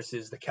Giants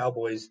versus the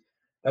Cowboys.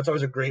 That's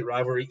always a great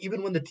rivalry,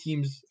 even when the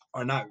teams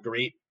are not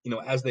great,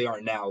 as they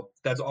are now.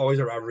 That's always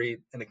a rivalry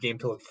and a game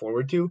to look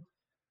forward to.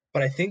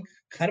 But I think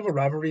kind of a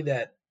rivalry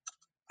that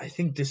I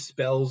think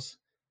dispels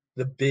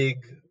the big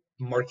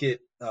market,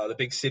 the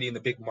big city and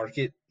the big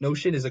market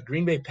notion is the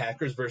Green Bay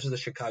Packers versus the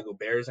Chicago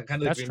Bears, and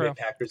kind of the Green Bay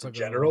Packers in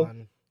general.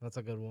 That's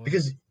a good one.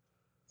 Because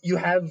you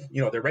have,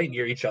 they're right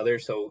near each other,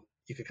 so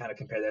you could kind of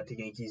compare that to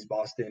Yankees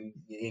Boston,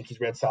 Yankees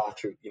Red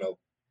Sox, or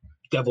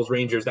Devils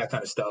Rangers, that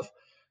kind of stuff.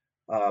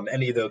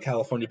 Any of the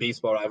California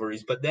baseball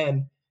rivalries. But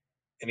then,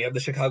 and you have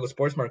the Chicago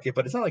sports market,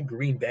 but it's not like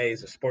Green Bay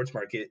is a sports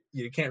market.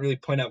 You can't really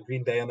point out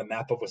Green Bay on the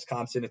map of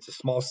Wisconsin. It's a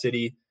small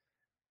city,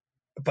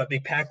 but they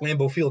pack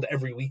Lambeau Field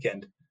every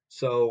weekend.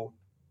 So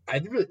I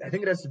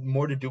think it has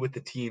more to do with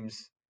the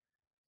teams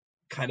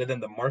kind of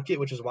than the market,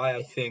 which is why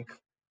I think,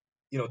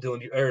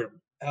 Dylan or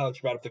Alex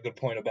brought up the good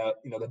point about,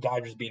 the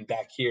Dodgers being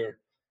back here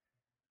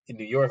in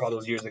New York all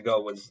those years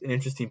ago was an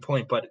interesting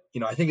point. But,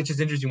 I think it's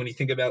just interesting when you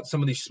think about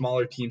some of these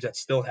smaller teams that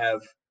still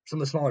have, some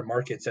of the smaller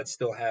markets that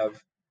still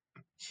have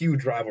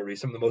huge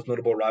rivalries, some of the most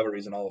notable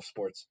rivalries in all of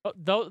sports.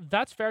 Though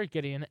that's fair,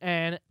 Gideon.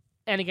 And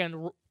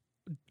again,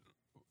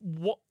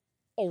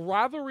 a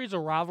rivalry is a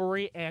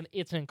rivalry, and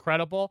it's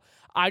incredible.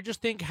 I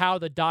just think how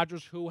the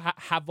Dodgers, who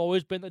have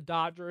always been the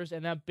Dodgers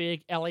in that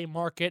big LA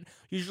market,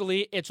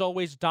 usually it's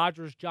always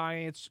Dodgers,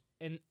 Giants,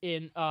 in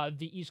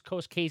the East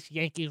Coast case,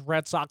 Yankees,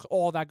 Red Sox,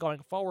 all that going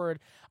forward.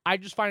 I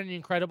just find it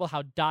incredible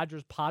how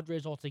Dodgers,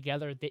 Padres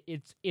altogether,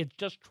 it's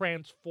just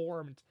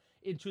transformed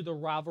into the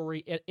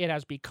rivalry it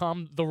has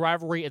become, the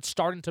rivalry it's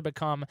starting to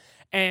become,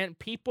 and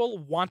people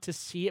want to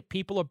see it.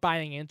 People are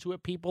buying into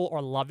it. People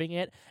are loving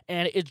it,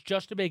 and it's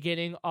just the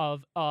beginning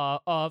of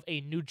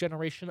a new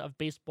generation of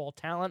baseball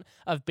talent,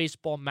 of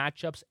baseball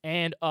matchups,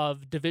 and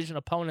of division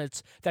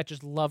opponents that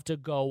just love to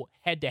go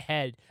head to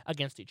head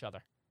against each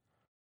other.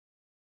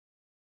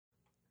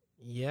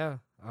 Yeah,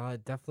 I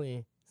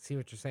definitely see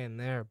what you're saying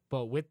there.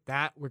 But with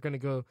that, we're going to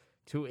go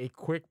to a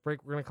quick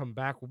break. We're going to come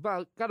back. We've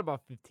got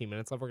about 15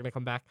 minutes left. We're going to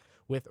come back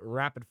with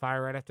Rapid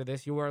Fire right after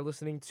this. You are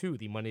listening to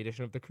the Monday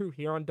edition of The Crew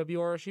here on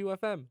WRSU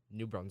FM,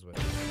 New Brunswick.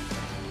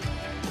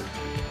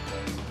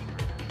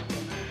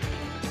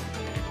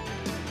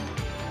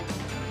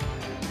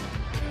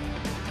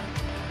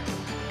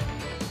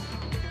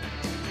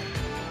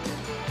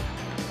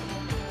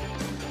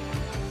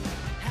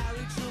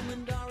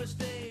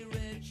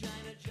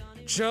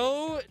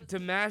 Joe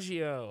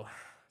DiMaggio.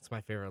 That's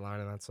my favorite line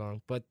in that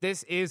song. But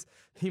this is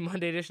the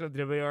Monday edition of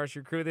the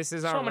WRSU Crew. This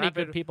is so many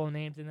good people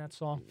named in that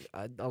song.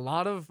 A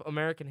lot of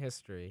American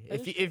history.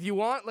 If you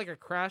want like a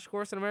crash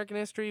course in American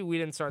history, We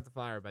Didn't Start the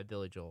Fire by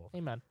Billy Joel.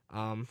 Amen.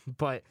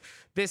 But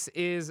this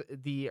is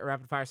the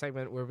Rapid Fire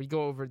segment where we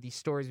go over the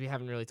stories we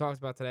haven't really talked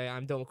about today.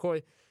 I'm Dylan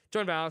McCoy,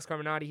 joined by Alex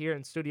Carmenaty here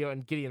in studio,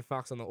 and Gideon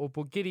Fox on the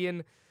Opal.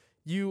 Gideon,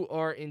 you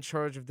are in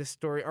charge of this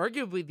story,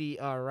 arguably the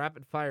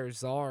rapid fire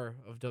czar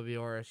of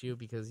WRSU,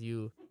 because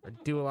you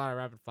do a lot of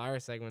rapid fire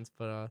segments.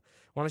 But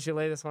why don't you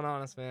lay this one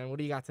on us, man? What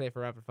do you got today for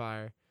rapid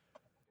fire?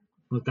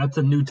 Look, that's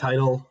a new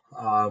title.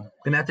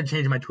 Gonna have to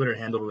change my Twitter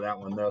handle to that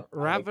one though.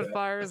 Rapid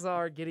fire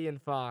czar Gideon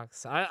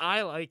Fox.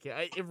 I like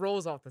it. It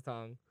rolls off the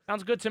tongue.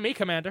 Sounds good to me,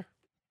 Commander.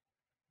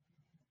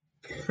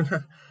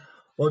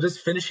 Well, just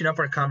finishing up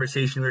our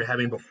conversation we were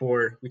having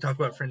before, we talked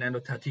about Fernando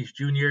Tatis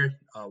Jr.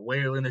 Way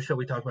early in the show,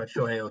 we talked about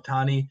Shohei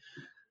Ohtani.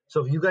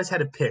 So if you guys had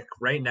to pick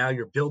right now,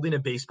 you're building a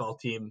baseball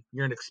team,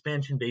 you're an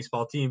expansion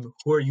baseball team,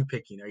 who are you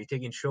picking? Are you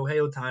taking Shohei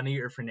Ohtani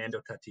or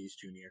Fernando Tatis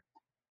Jr.?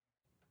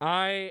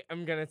 I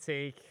am going to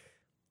take...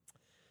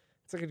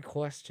 It's a good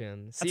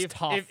question. See, That's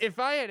tough. If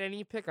I had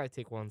any pick, I'd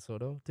take Juan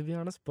Soto, to be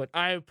honest. But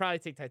I would probably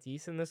take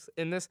Tatis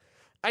in this.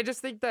 I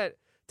just think that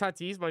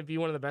Tatis might be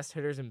one of the best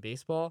hitters in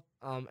baseball.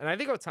 And I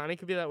think Ohtani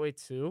could be that way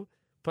too.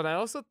 But I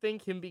also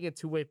think him being a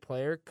two-way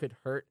player could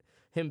hurt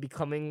him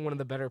becoming one of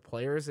the better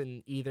players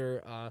in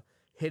either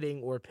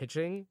hitting or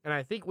pitching. And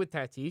I think with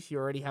Tatis, you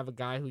already have a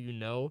guy who you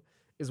know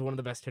is one of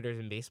the best hitters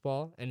in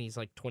baseball. And he's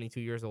like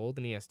 22 years old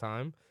and he has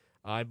time.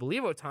 I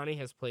believe Ohtani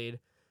has played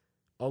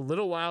a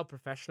little while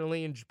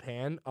professionally in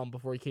Japan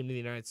before he came to the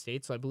United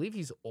States. So I believe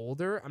he's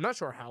older. I'm not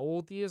sure how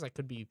old he is. I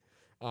could be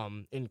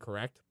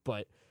incorrect.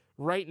 But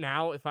right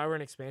now, if I were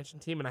an expansion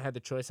team and I had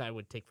the choice, I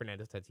would take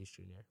Fernando Tatis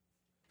Jr.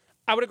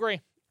 I would agree.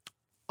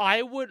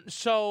 I would.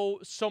 So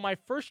my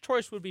first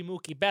choice would be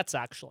Mookie Betts,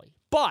 actually.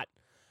 But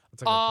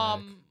That's a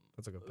good pick.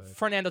 That's a good pick.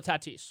 Fernando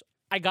Tatis.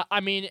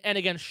 And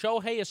again,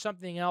 Shohei is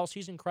something else.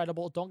 He's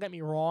incredible. Don't get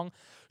me wrong.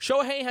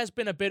 Shohei has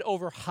been a bit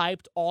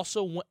overhyped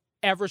also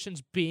ever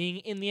since being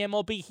in the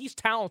MLB. He's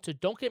talented.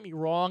 Don't get me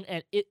wrong.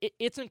 And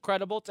it's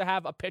incredible to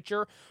have a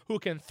pitcher who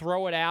can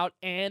throw it out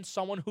and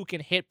someone who can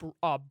hit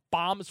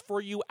bombs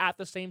for you at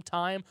the same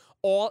time,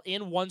 all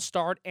in one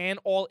start and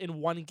all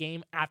in one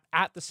game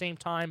at the same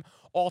time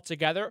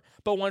altogether.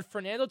 But when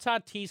Fernando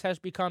Tatis has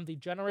become the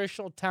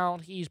generational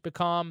talent, he's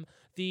become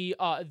the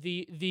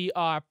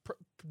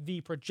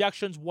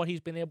projections, what he's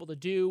been able to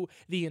do,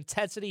 the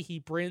intensity he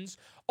brings.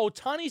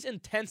 Ohtani's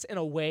intense in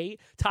a way.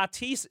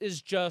 Tatis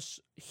is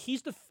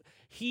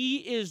he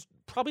is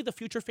probably the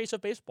future face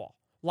of baseball.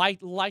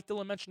 Like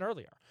Dylan mentioned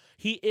earlier.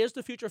 He is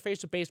the future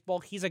face of baseball.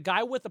 He's a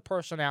guy with a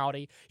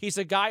personality. He's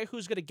a guy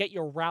who's going to get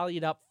you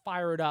rallied up,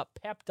 fired up,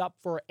 pepped up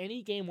for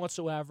any game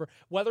whatsoever,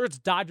 whether it's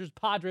Dodgers,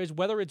 Padres,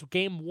 whether it's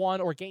Game 1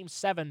 or Game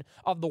 7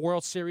 of the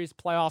World Series,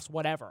 playoffs,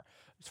 whatever.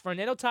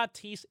 Fernando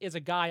Tatis is a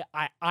guy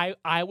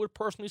I would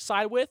personally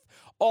side with.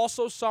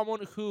 Also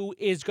someone who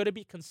is going to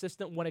be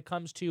consistent when it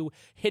comes to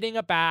hitting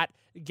a bat,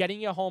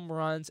 getting you home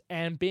runs,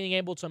 and being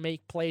able to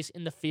make plays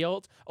in the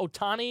field.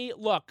 Ohtani,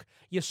 look,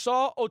 you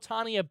saw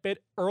Ohtani a bit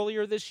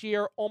earlier this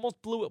year,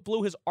 almost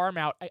blew his arm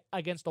out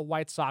against the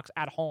White Sox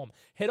at home.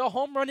 Hit a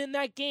home run in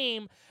that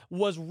game,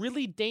 was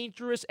really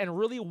dangerous and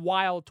really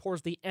wild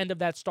towards the end of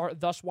that start,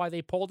 thus why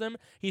they pulled him.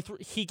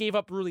 He gave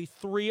up really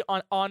 3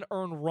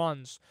 unearned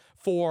runs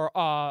for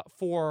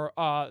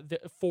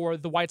the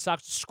White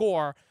Sox to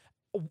score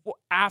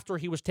after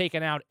he was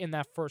taken out in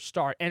that first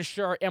start. And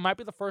sure, it might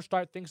be the first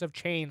start. Things have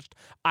changed.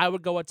 I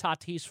would go with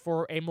Tatis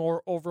for a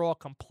more overall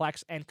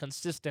complex and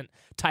consistent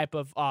type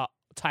of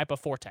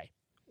forte.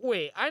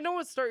 Wait, I know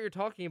what start you're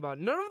talking about.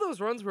 None of those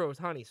runs were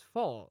Ohtani's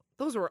fault.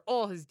 Those were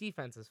all his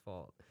defense's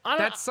fault.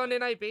 That Sunday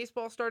Night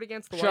Baseball start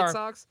against the White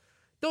Sox,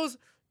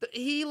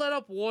 he let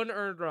up 1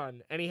 earned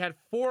run, and he had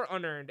 4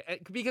 unearned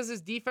because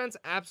his defense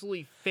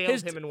absolutely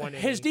failed him in one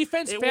inning. His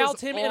defense failed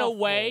him in a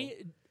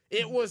way.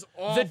 It was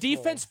awful. The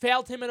defense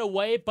failed him in a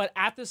way, but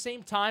at the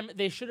same time,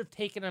 they should have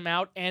taken him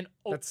out. And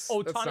that's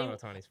not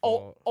Ohtani's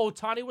fault.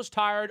 Ohtani was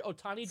tired.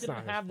 Ohtani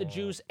didn't have the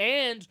juice.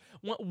 And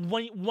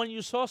when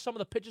you saw some of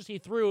the pitches he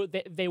threw,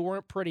 they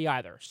weren't pretty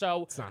either.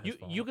 So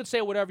you can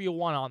say whatever you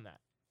want on that.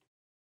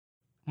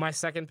 My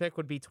second pick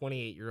would be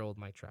 28-year-old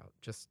Mike Trout,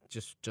 just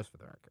for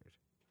the record.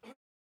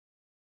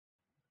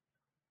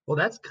 Well,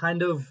 that's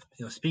kind of,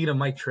 speaking of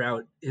Mike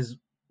Trout, is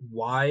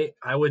why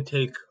I would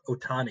take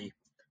Ohtani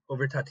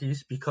over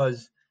Tatis,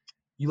 because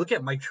you look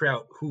at Mike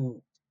Trout,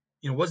 who,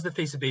 was the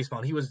face of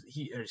baseball. And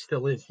he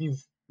still is.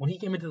 When he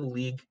came into the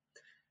league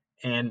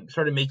and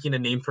started making a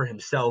name for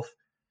himself,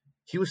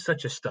 he was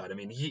such a stud. I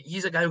mean,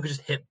 he's a guy who could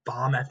just hit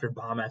bomb after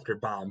bomb after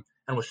bomb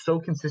and was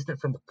so consistent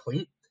from the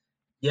plate.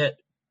 Yet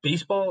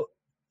baseball,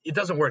 it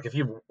doesn't work if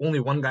you have only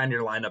one guy in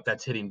your lineup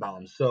that's hitting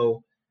bombs.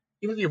 So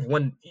even if you have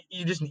one,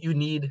 you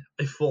need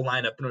a full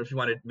lineup in order if you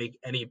want to make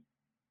any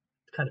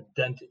kind of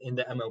dent in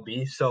the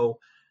MLB. So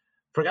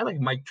for a guy like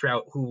Mike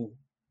Trout, who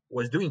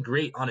was doing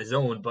great on his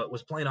own, but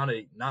was playing on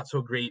a not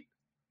so great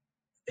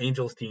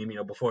Angels team,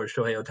 before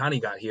Shohei Ohtani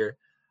got here,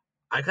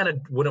 I kind of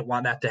wouldn't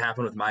want that to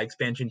happen with my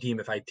expansion team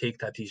if I take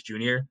Tatis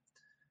Jr.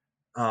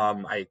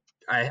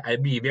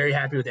 I'd be very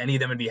happy with any of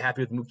them. I'd be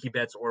happy with Mookie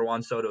Betts or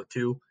Juan Soto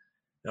too.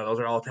 Those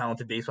are all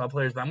talented baseball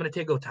players, but I'm going to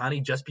take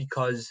Ohtani just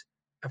because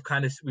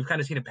we've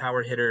kind of seen a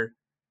power hitter,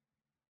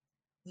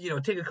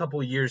 take a couple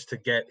of years to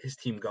get his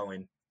team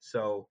going.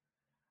 So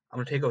I'm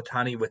going to take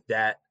Ohtani with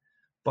that.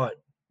 But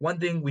one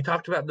thing, we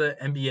talked about the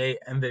NBA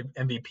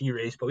MVP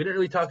race, but we didn't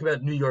really talk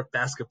about New York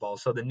basketball.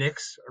 So the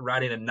Knicks are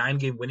riding a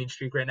 9-game winning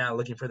streak right now,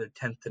 looking for their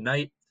 10th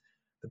tonight.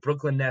 The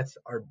Brooklyn Nets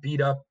are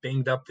beat up,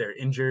 banged up, they're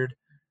injured.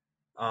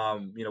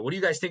 What do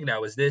you guys think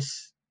now? Is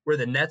this where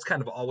the Nets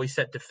kind of always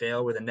set to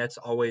fail, where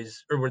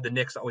the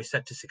Knicks always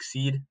set to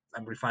succeed?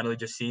 And we're finally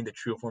just seeing the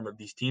true form of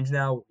these teams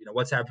now.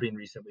 What's happening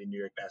recently in New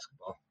York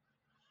basketball?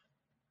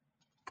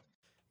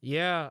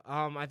 Yeah,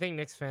 I think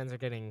Knicks fans are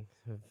getting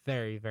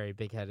very, very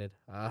big-headed.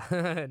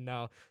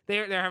 No,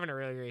 they're having a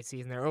really great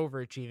season. They're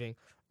overachieving.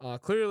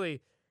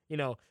 Clearly,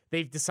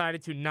 they've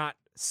decided to not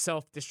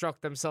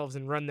self-destruct themselves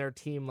and run their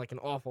team like an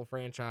awful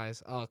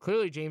franchise.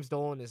 Clearly, James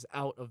Dolan is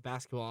out of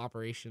basketball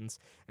operations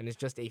and is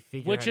just a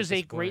figure. Which is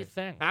a great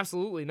thing.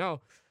 Absolutely, no.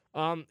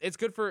 It's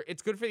good for the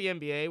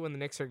NBA when the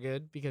Knicks are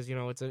good because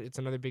it's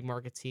another big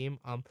market team.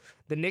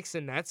 The Knicks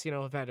and Nets,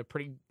 have had a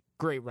pretty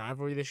great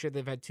rivalry this year.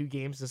 They've had 2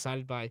 games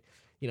decided by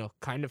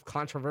kind of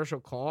controversial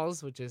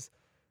calls, which is,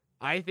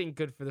 I think,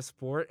 good for the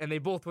sport. And they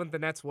both went the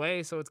Nets'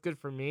 way, so it's good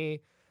for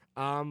me.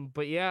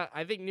 But yeah,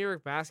 I think New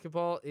York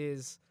basketball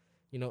is,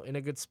 in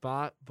a good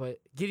spot. But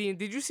Gideon,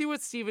 did you see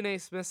what Stephen A.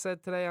 Smith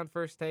said today on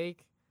First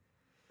Take?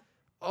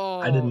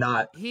 Oh, I did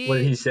not. What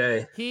did he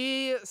say?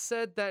 He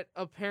said that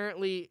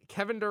apparently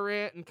Kevin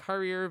Durant and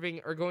Kyrie Irving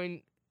are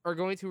going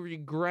to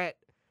regret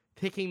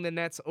picking the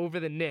Nets over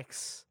the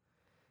Knicks,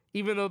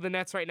 even though the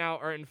Nets right now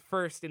are in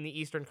first in the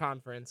Eastern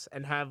Conference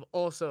and have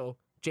also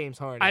James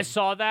Harden. I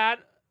saw that.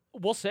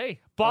 We'll see.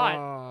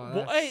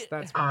 But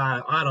that's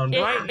I don't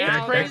know. Right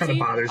now, that kind of crazy.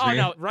 bothers Oh, me.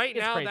 no. right it's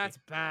now. crazy. That's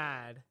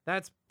bad.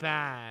 That's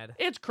bad.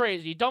 It's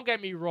crazy. Don't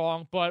get me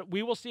wrong, but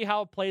we will see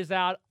how it plays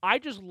out. I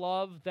just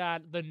love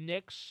that the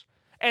Knicks,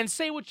 and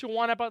say what you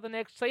want about the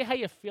Knicks, say how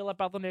you feel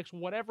about the Knicks,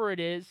 whatever it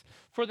is,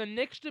 for the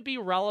Knicks to be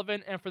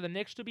relevant and for the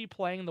Knicks to be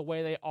playing the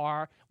way they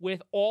are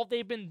with all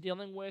they've been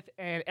dealing with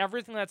and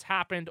everything that's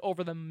happened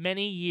over the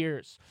many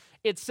years.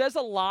 It says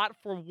a lot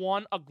for,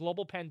 one, a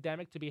global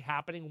pandemic to be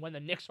happening when the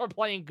Knicks are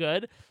playing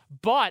good,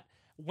 but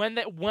when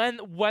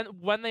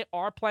they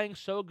are playing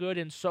so good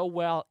and so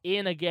well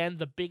in, again,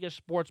 the biggest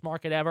sports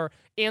market ever,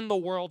 in the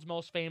world's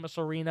most famous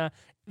arena,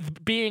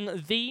 being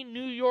the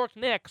New York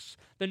Knicks,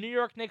 the New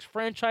York Knicks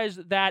franchise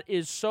that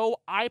is so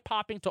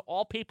eye-popping to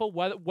all people,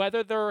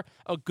 whether they're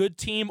a good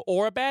team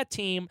or a bad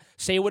team.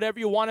 Say whatever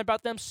you want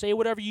about them, say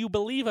whatever you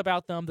believe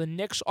about them. The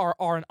Knicks are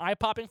an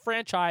eye-popping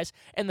franchise,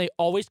 and they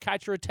always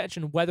catch your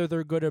attention, whether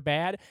they're good or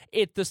bad.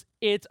 It's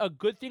a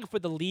good thing for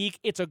the league.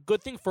 It's a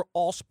good thing for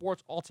all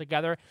sports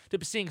altogether to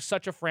be seeing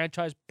such a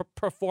franchise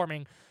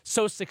performing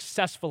so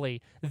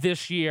successfully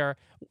this year,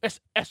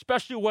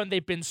 especially when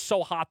they've been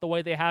so hot the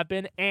way they have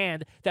been,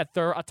 and that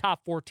they're a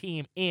top 4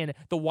 team in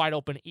the wide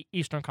open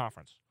Eastern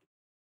Conference.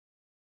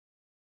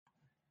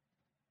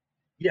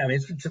 Yeah, I mean,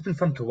 it's just been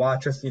fun to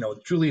watch. Just,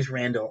 Julius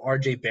Randle,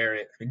 R.J.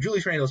 Barrett. I mean,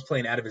 Julius Randle's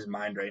playing out of his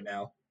mind right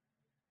now.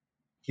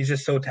 He's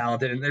just so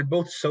talented, and they're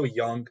both so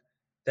young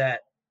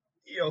that,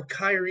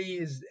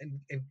 Kyrie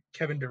and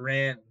Kevin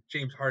Durant,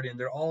 James Harden,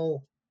 they're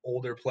all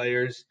older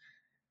players.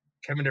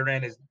 Kevin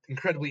Durant is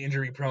incredibly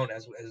injury prone,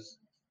 as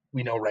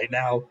we know right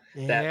now.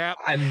 That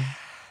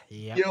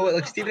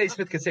like Stephen A.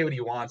 Smith can say what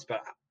he wants,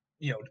 but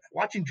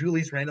watching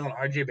Julius Randle and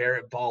R.J.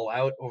 Barrett ball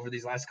out over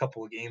these last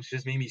couple of games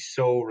just made me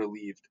so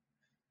relieved.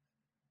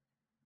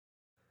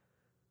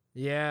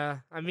 Yeah,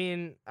 I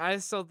mean, I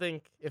still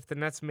think if the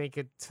Nets make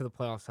it to the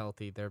playoffs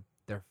healthy, they're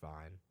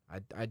fine.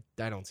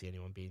 I don't see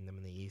anyone beating them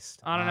in the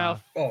East. I don't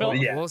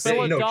know. We'll see.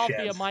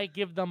 Philadelphia No might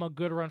give them a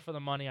good run for the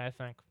money, I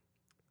think.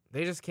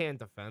 They just can't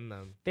defend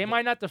them. They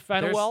might not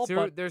defend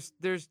but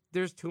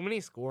there's too many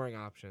scoring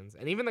options,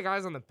 and even the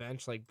guys on the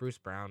bench like Bruce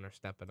Brown are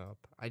stepping up.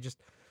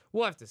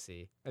 We'll have to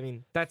see. I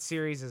mean, that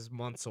series is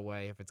months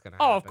away if it's gonna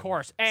happen. Oh, of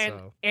course, and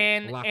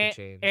a lot can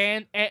change.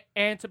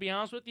 And to be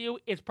honest with you,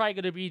 it's probably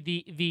going to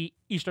be the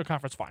Eastern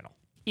Conference Final,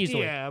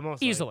 easily. Yeah,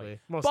 most easily.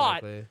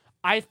 likely.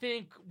 I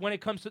think when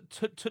it comes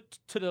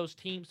to those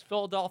teams,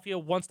 Philadelphia,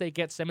 once they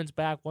get Simmons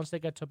back, once they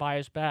get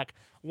Tobias back,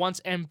 once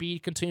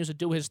Embiid continues to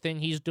do his thing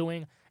he's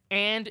doing,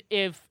 and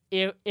if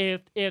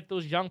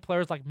those young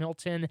players like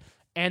Milton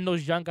and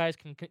those young guys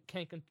can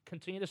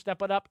continue to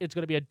step it up, it's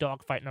going to be a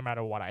dogfight no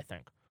matter what, I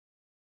think.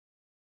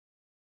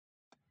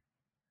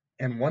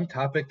 And one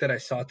topic that I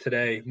saw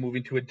today,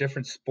 moving to a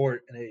different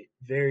sport and a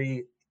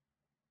very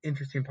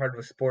interesting part of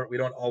a sport we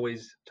don't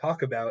always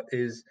talk about,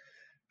 is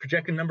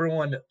projected number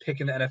 1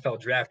 pick in the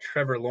NFL draft,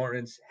 Trevor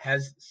Lawrence,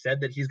 has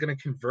said that he's going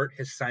to convert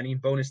his signing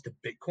bonus to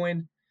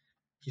Bitcoin.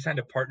 He signed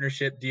a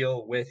partnership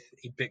deal with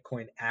a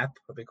Bitcoin app,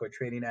 a Bitcoin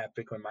trading app,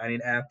 Bitcoin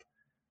mining app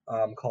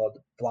called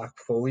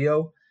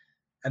Blockfolio.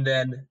 And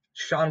then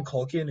Sean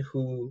Culkin,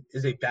 who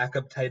is a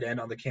backup tight end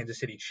on the Kansas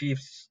City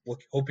Chiefs,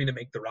 hoping to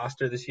make the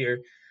roster this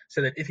year,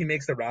 so that if he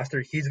makes the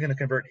roster, he's going to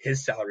convert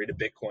his salary to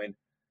Bitcoin.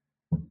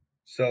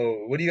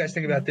 So, what do you guys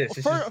think about this?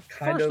 First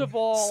of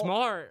all,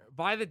 smart.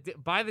 Buy the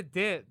dip.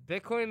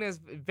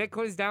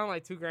 Bitcoin's down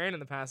like $2,000 in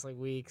the past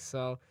week,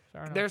 so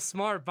they're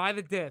smart. Buy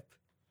the dip.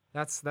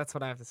 That's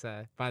what I have to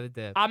say. Buy the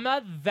dip. I'm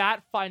not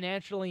that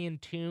financially in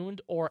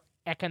tuned or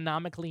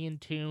economically in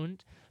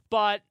tuned,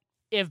 but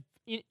if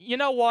you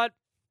know what,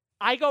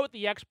 I go with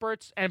the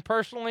experts, and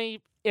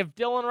personally, if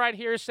Dylan right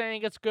here is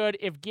saying it's good,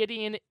 if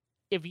Gideon,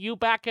 if you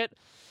back it,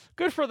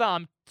 good for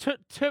them.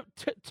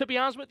 To be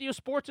honest with you,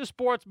 sports is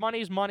sports,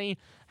 money is money.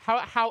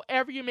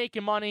 However you make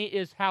your money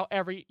is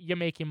however you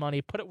make your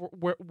money. Put it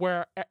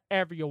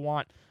wherever you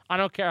want. I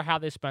don't care how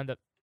they spend it.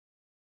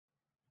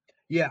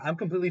 Yeah, I'm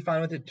completely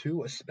fine with it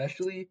too,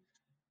 especially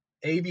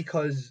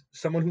because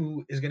someone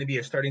who is going to be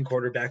a starting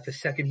quarterback the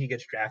second he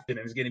gets drafted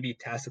and is going to be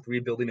tasked with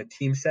rebuilding a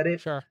team set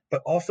it. Sure.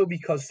 But also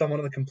because someone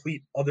on the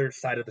complete other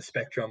side of the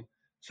spectrum,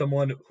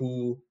 someone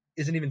who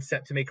isn't even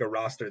set to make a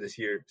roster this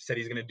year, said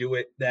he's going to do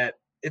it. That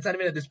it's not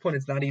even at this point,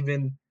 it's not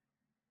even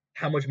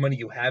how much money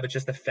you have. It's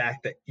just the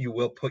fact that you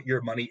will put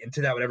your money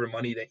into that, whatever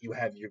money that you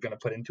have, you're going to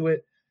put into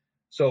it.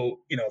 So,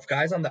 if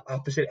guys on the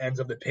opposite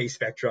ends of the pay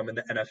spectrum in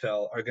the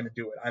NFL are going to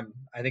do it,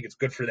 I think it's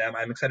good for them.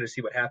 I'm excited to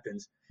see what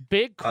happens.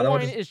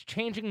 Bitcoin is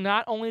changing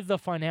not only the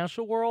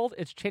financial world,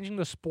 it's changing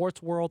the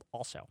sports world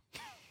also.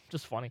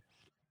 Just funny.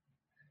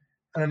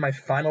 And then my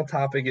final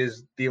topic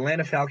is the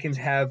Atlanta Falcons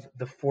have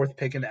the 4th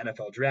pick in the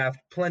NFL draft.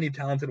 Plenty of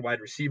talented wide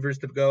receivers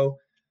to go.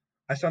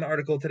 I saw an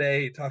article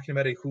today talking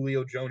about a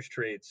Julio Jones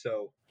trade.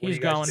 So he's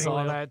going.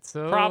 Saw that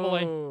too.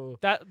 Probably.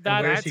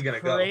 Where's he gonna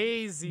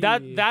crazy. Go?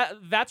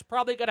 That's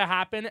probably gonna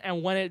happen.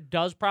 And when it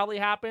does probably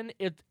happen,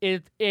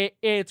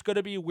 it's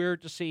gonna be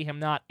weird to see him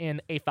not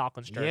in a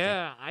Falcons jersey.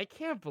 Yeah, I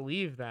can't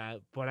believe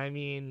that. But I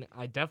mean,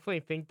 I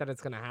definitely think that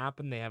it's gonna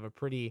happen. They have a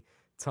pretty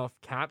tough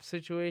cap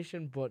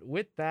situation. But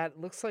with that,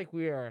 looks like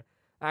we are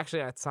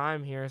actually at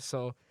time here.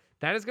 So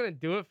that is going to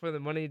do it for the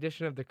Monday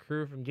edition of The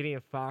Crew from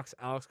Gideon Fox,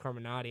 Alex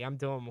Carmenaty. I'm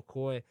Dylan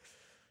McCoy.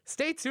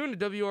 Stay tuned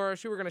to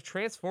WRSU. We're going to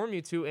transform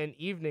you to an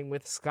evening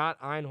with Scott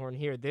Einhorn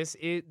here. This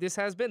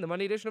has been the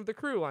Monday edition of The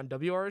Crew on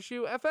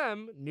WRSU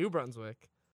FM, New Brunswick.